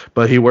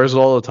 But he wears it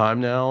all the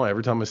time now.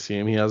 Every time I see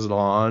him, he has it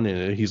on,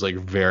 and he's like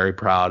very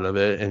proud of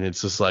it. And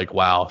it's just like,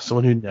 wow,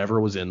 someone who never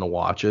was into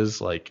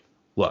watches, like,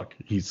 look,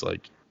 he's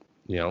like,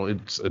 you know,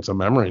 it's a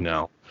memory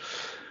now.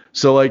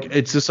 So, like,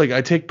 it's just, like,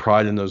 I take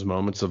pride in those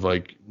moments of,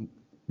 like,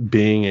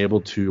 being able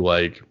to,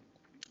 like,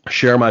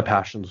 share my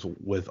passions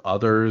with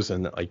others,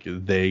 and, like,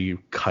 they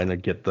kind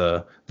of get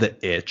the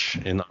itch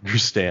and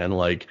understand,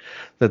 like,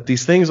 that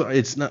these things,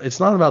 it's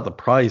not about the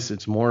price.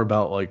 It's more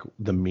about, like,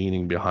 the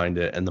meaning behind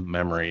it and the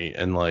memory.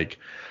 And, like,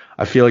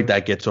 I feel like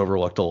that gets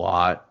overlooked a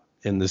lot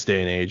in this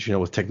day and age, you know,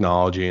 with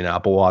technology and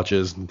Apple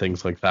Watches and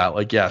things like that.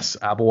 Like, yes,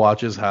 Apple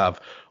Watches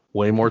have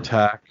way more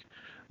tech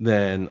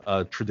than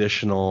a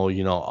traditional,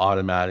 you know,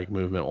 automatic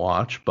movement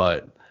watch,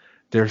 but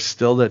there's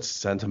still that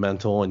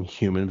sentimental and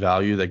human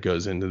value that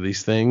goes into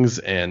these things.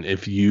 And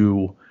if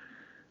you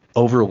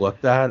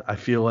overlook that, I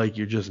feel like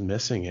you're just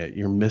missing it.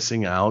 You're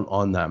missing out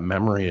on that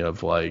memory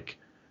of like,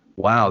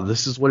 wow,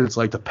 this is what it's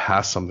like to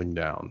pass something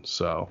down.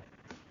 So.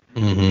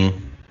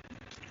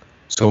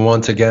 So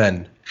once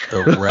again,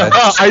 the red.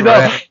 I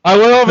know. I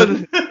went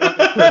over.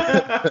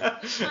 I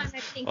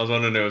was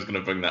wondering who was going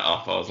to bring that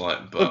up. I was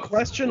like, but the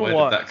question where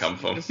was, did that come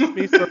from? This is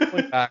me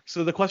circling back.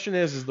 So the question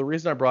is the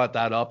reason I brought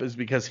that up is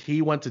because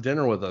he went to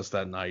dinner with us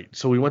that night.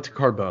 So we went to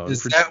Carbone.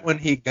 Is that when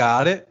he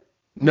got it?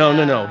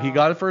 No. He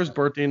got it for his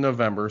birthday in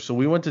November. So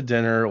we went to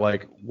dinner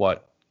like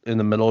in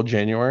the middle of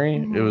January.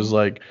 It was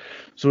like,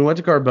 so we went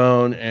to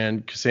Carbone,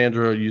 and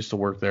Cassandra used to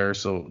work there.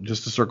 So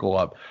just to circle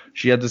up,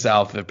 she had this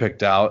outfit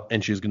picked out,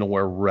 and she was going to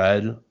wear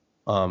red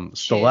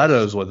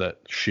stilettos with it,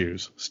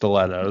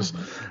 stilettos,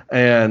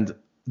 and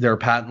they're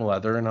patent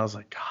leather. And I was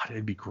like, God,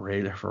 it'd be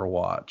great if her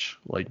watch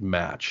like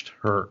matched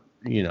her,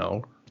 you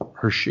know,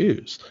 her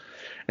shoes.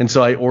 And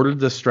so I ordered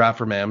this strap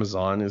from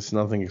Amazon. It's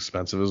nothing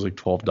expensive. It was like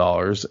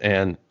 $12.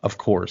 And of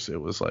course it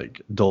was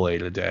like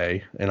delayed a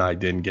day, and I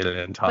didn't get it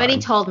in time. But he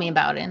told me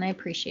about it, and I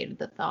appreciated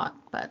the thought,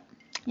 but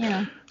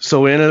yeah.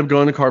 So we ended up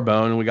going to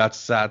Carbone, and we got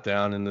sat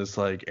down in this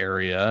like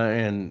area,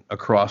 and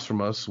across from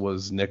us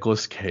was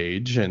Nicolas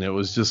Cage, and it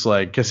was just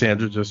like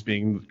Cassandra just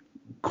being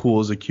cool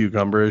as a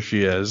cucumber as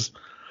she is.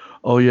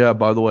 Oh yeah,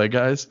 by the way,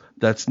 guys,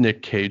 that's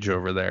Nick Cage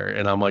over there.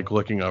 And I'm like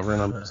looking over,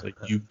 and I'm just like,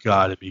 you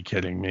gotta be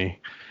kidding me.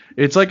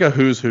 It's like a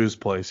who's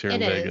place here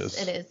in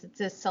Vegas. It is. It's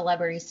a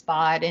celebrity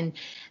spot, and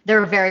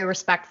they're very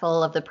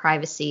respectful of the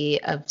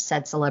privacy of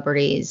said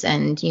celebrities,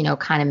 and, you know,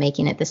 kind of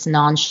making it this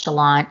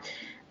nonchalant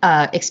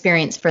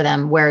experience for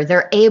them where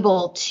they're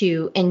able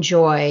to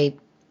enjoy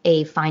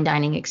a fine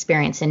dining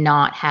experience and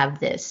not have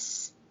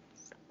this,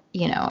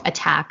 you know,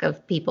 attack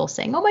of people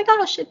saying, oh my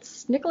gosh,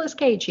 it's Nicolas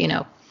Cage, you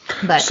know.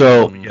 But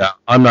so yeah,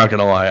 I'm not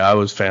gonna lie, I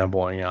was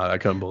fanboying out. I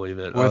couldn't believe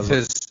it. With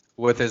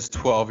his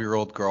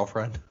 12-year-old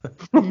girlfriend.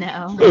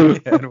 No.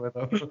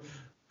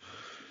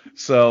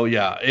 So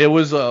yeah, it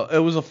was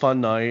a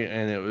fun night,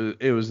 and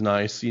it was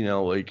nice, you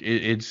know, like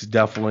it's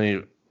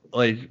definitely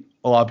like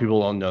a lot of people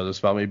don't know this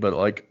about me, but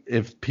like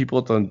if people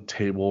at the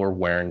table are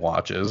wearing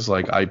watches,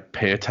 like I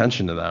pay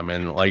attention to them,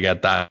 and like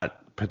at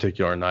that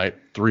particular night,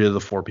 3 of the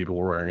 4 people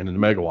were wearing an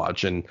Omega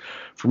watch, and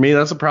for me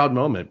that's a proud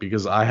moment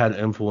because I had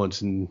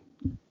influence in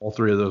all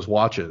 3 of those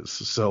watches.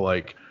 So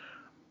like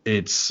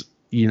it's,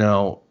 you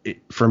know,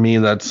 for me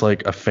that's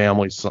like a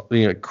family,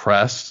 you know,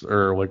 crest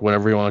or like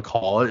whatever you want to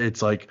call it.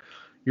 It's like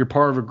you're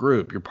part of a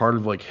group, you're part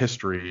of like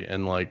history,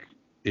 and like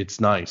it's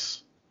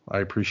nice. I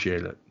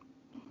appreciate it.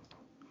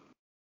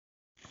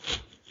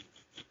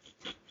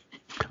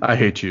 I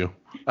hate you.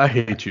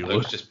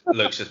 Luke's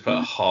just put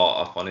a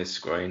heart up on his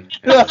screen.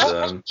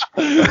 It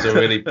was a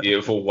really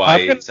beautiful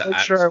way to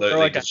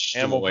absolutely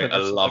destroy a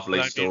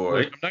lovely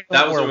story.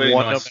 That was a really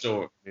nice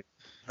story.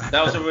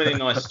 That was a really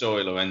nice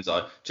story,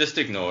 Lorenzo. Just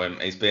ignore him.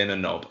 He's being a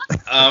knob.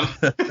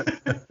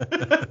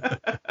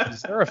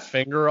 Is there a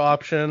finger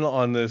option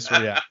on this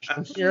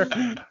reaction here?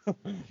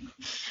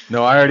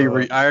 No, I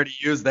already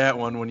used that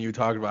one when you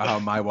talked about how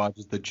my watch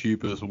is the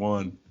cheapest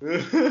one.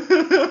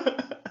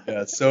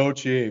 Yeah, so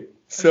cheap.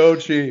 So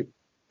cheap.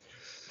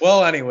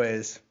 Well,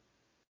 anyways,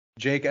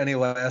 Jake, any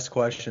last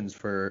questions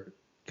for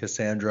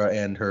Cassandra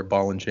and her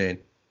ball and chain?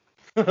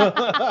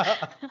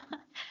 I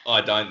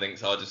don't think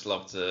so. I'd just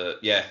love to,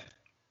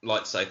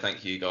 like to say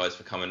thank you guys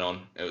for coming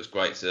on. It was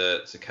great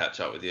to catch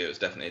up with you. It was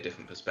definitely a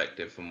different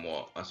perspective from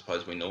what I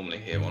suppose we normally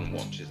hear on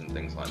watches and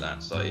things like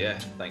that. So yeah,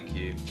 thank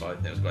you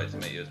both. It was great to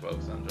meet you as well,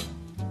 Cassandra.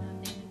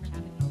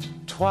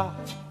 Toi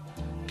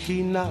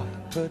qui n'as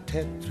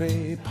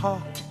peut-être pas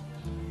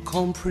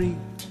compris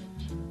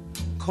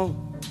quand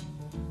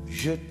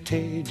je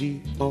t'ai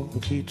dit en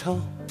quittant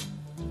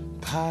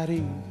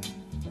Paris,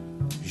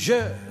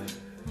 je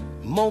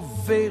m'en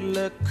vais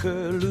le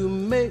cœur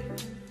allumé.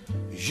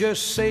 Je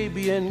sais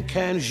bien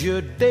qu'un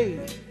jour dès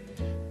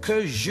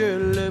que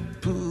je le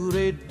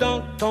pourrai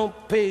dans ton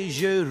pays,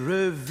 je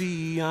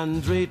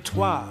reviendrai.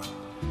 Toi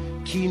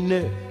qui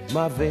ne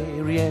m'avais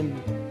rien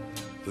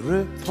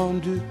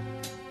répondu,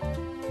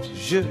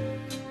 je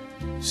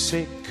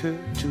sais que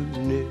tu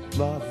ne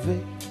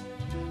m'avais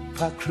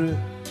pas cru.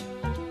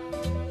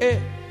 Et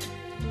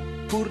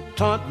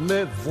pourtant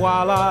me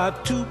voilà,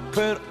 tu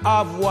peux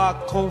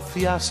avoir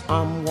confiance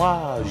en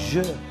moi,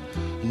 je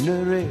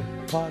ne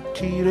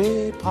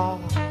repartirai pas.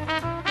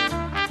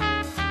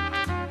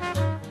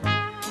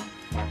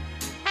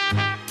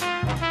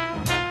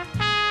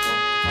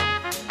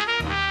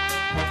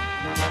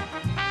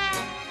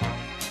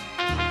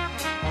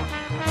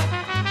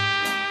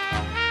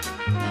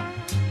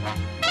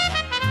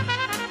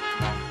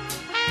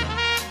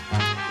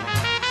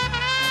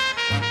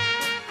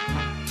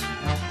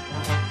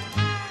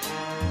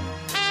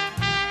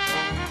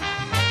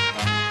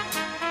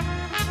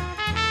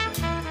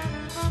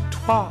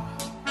 Toi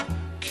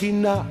qui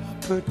n'as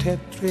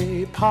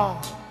peut-être pas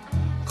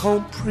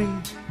compris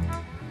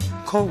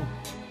quand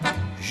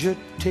je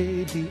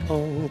t'ai dit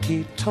en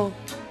quittant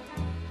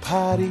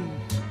Paris,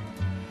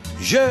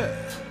 je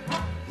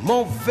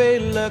m'en vais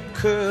le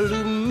cœur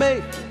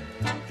allumé.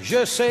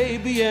 Je sais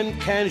bien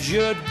qu'un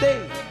jour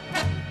dès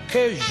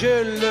que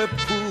je le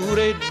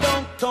pourrai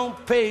dans ton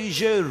pays,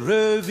 je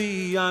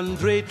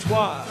reviendrai.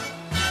 Toi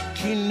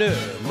qui ne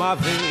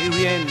m'avais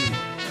rien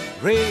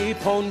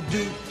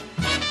répondu,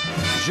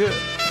 je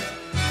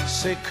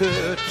sais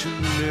que tu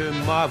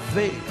ne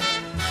m'avais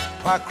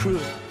pas cru.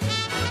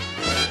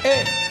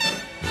 Et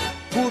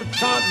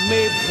pourtant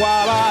me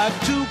voilà,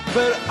 tu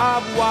peux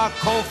avoir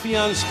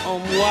confiance en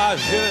moi,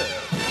 je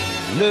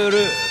ne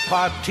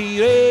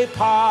repartirai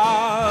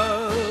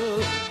pas.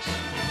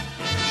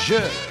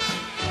 Je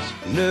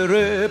ne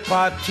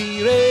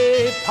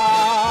repartirai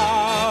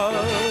pas.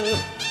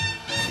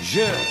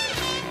 Je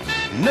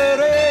ne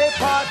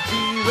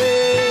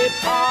repartirai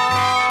pas.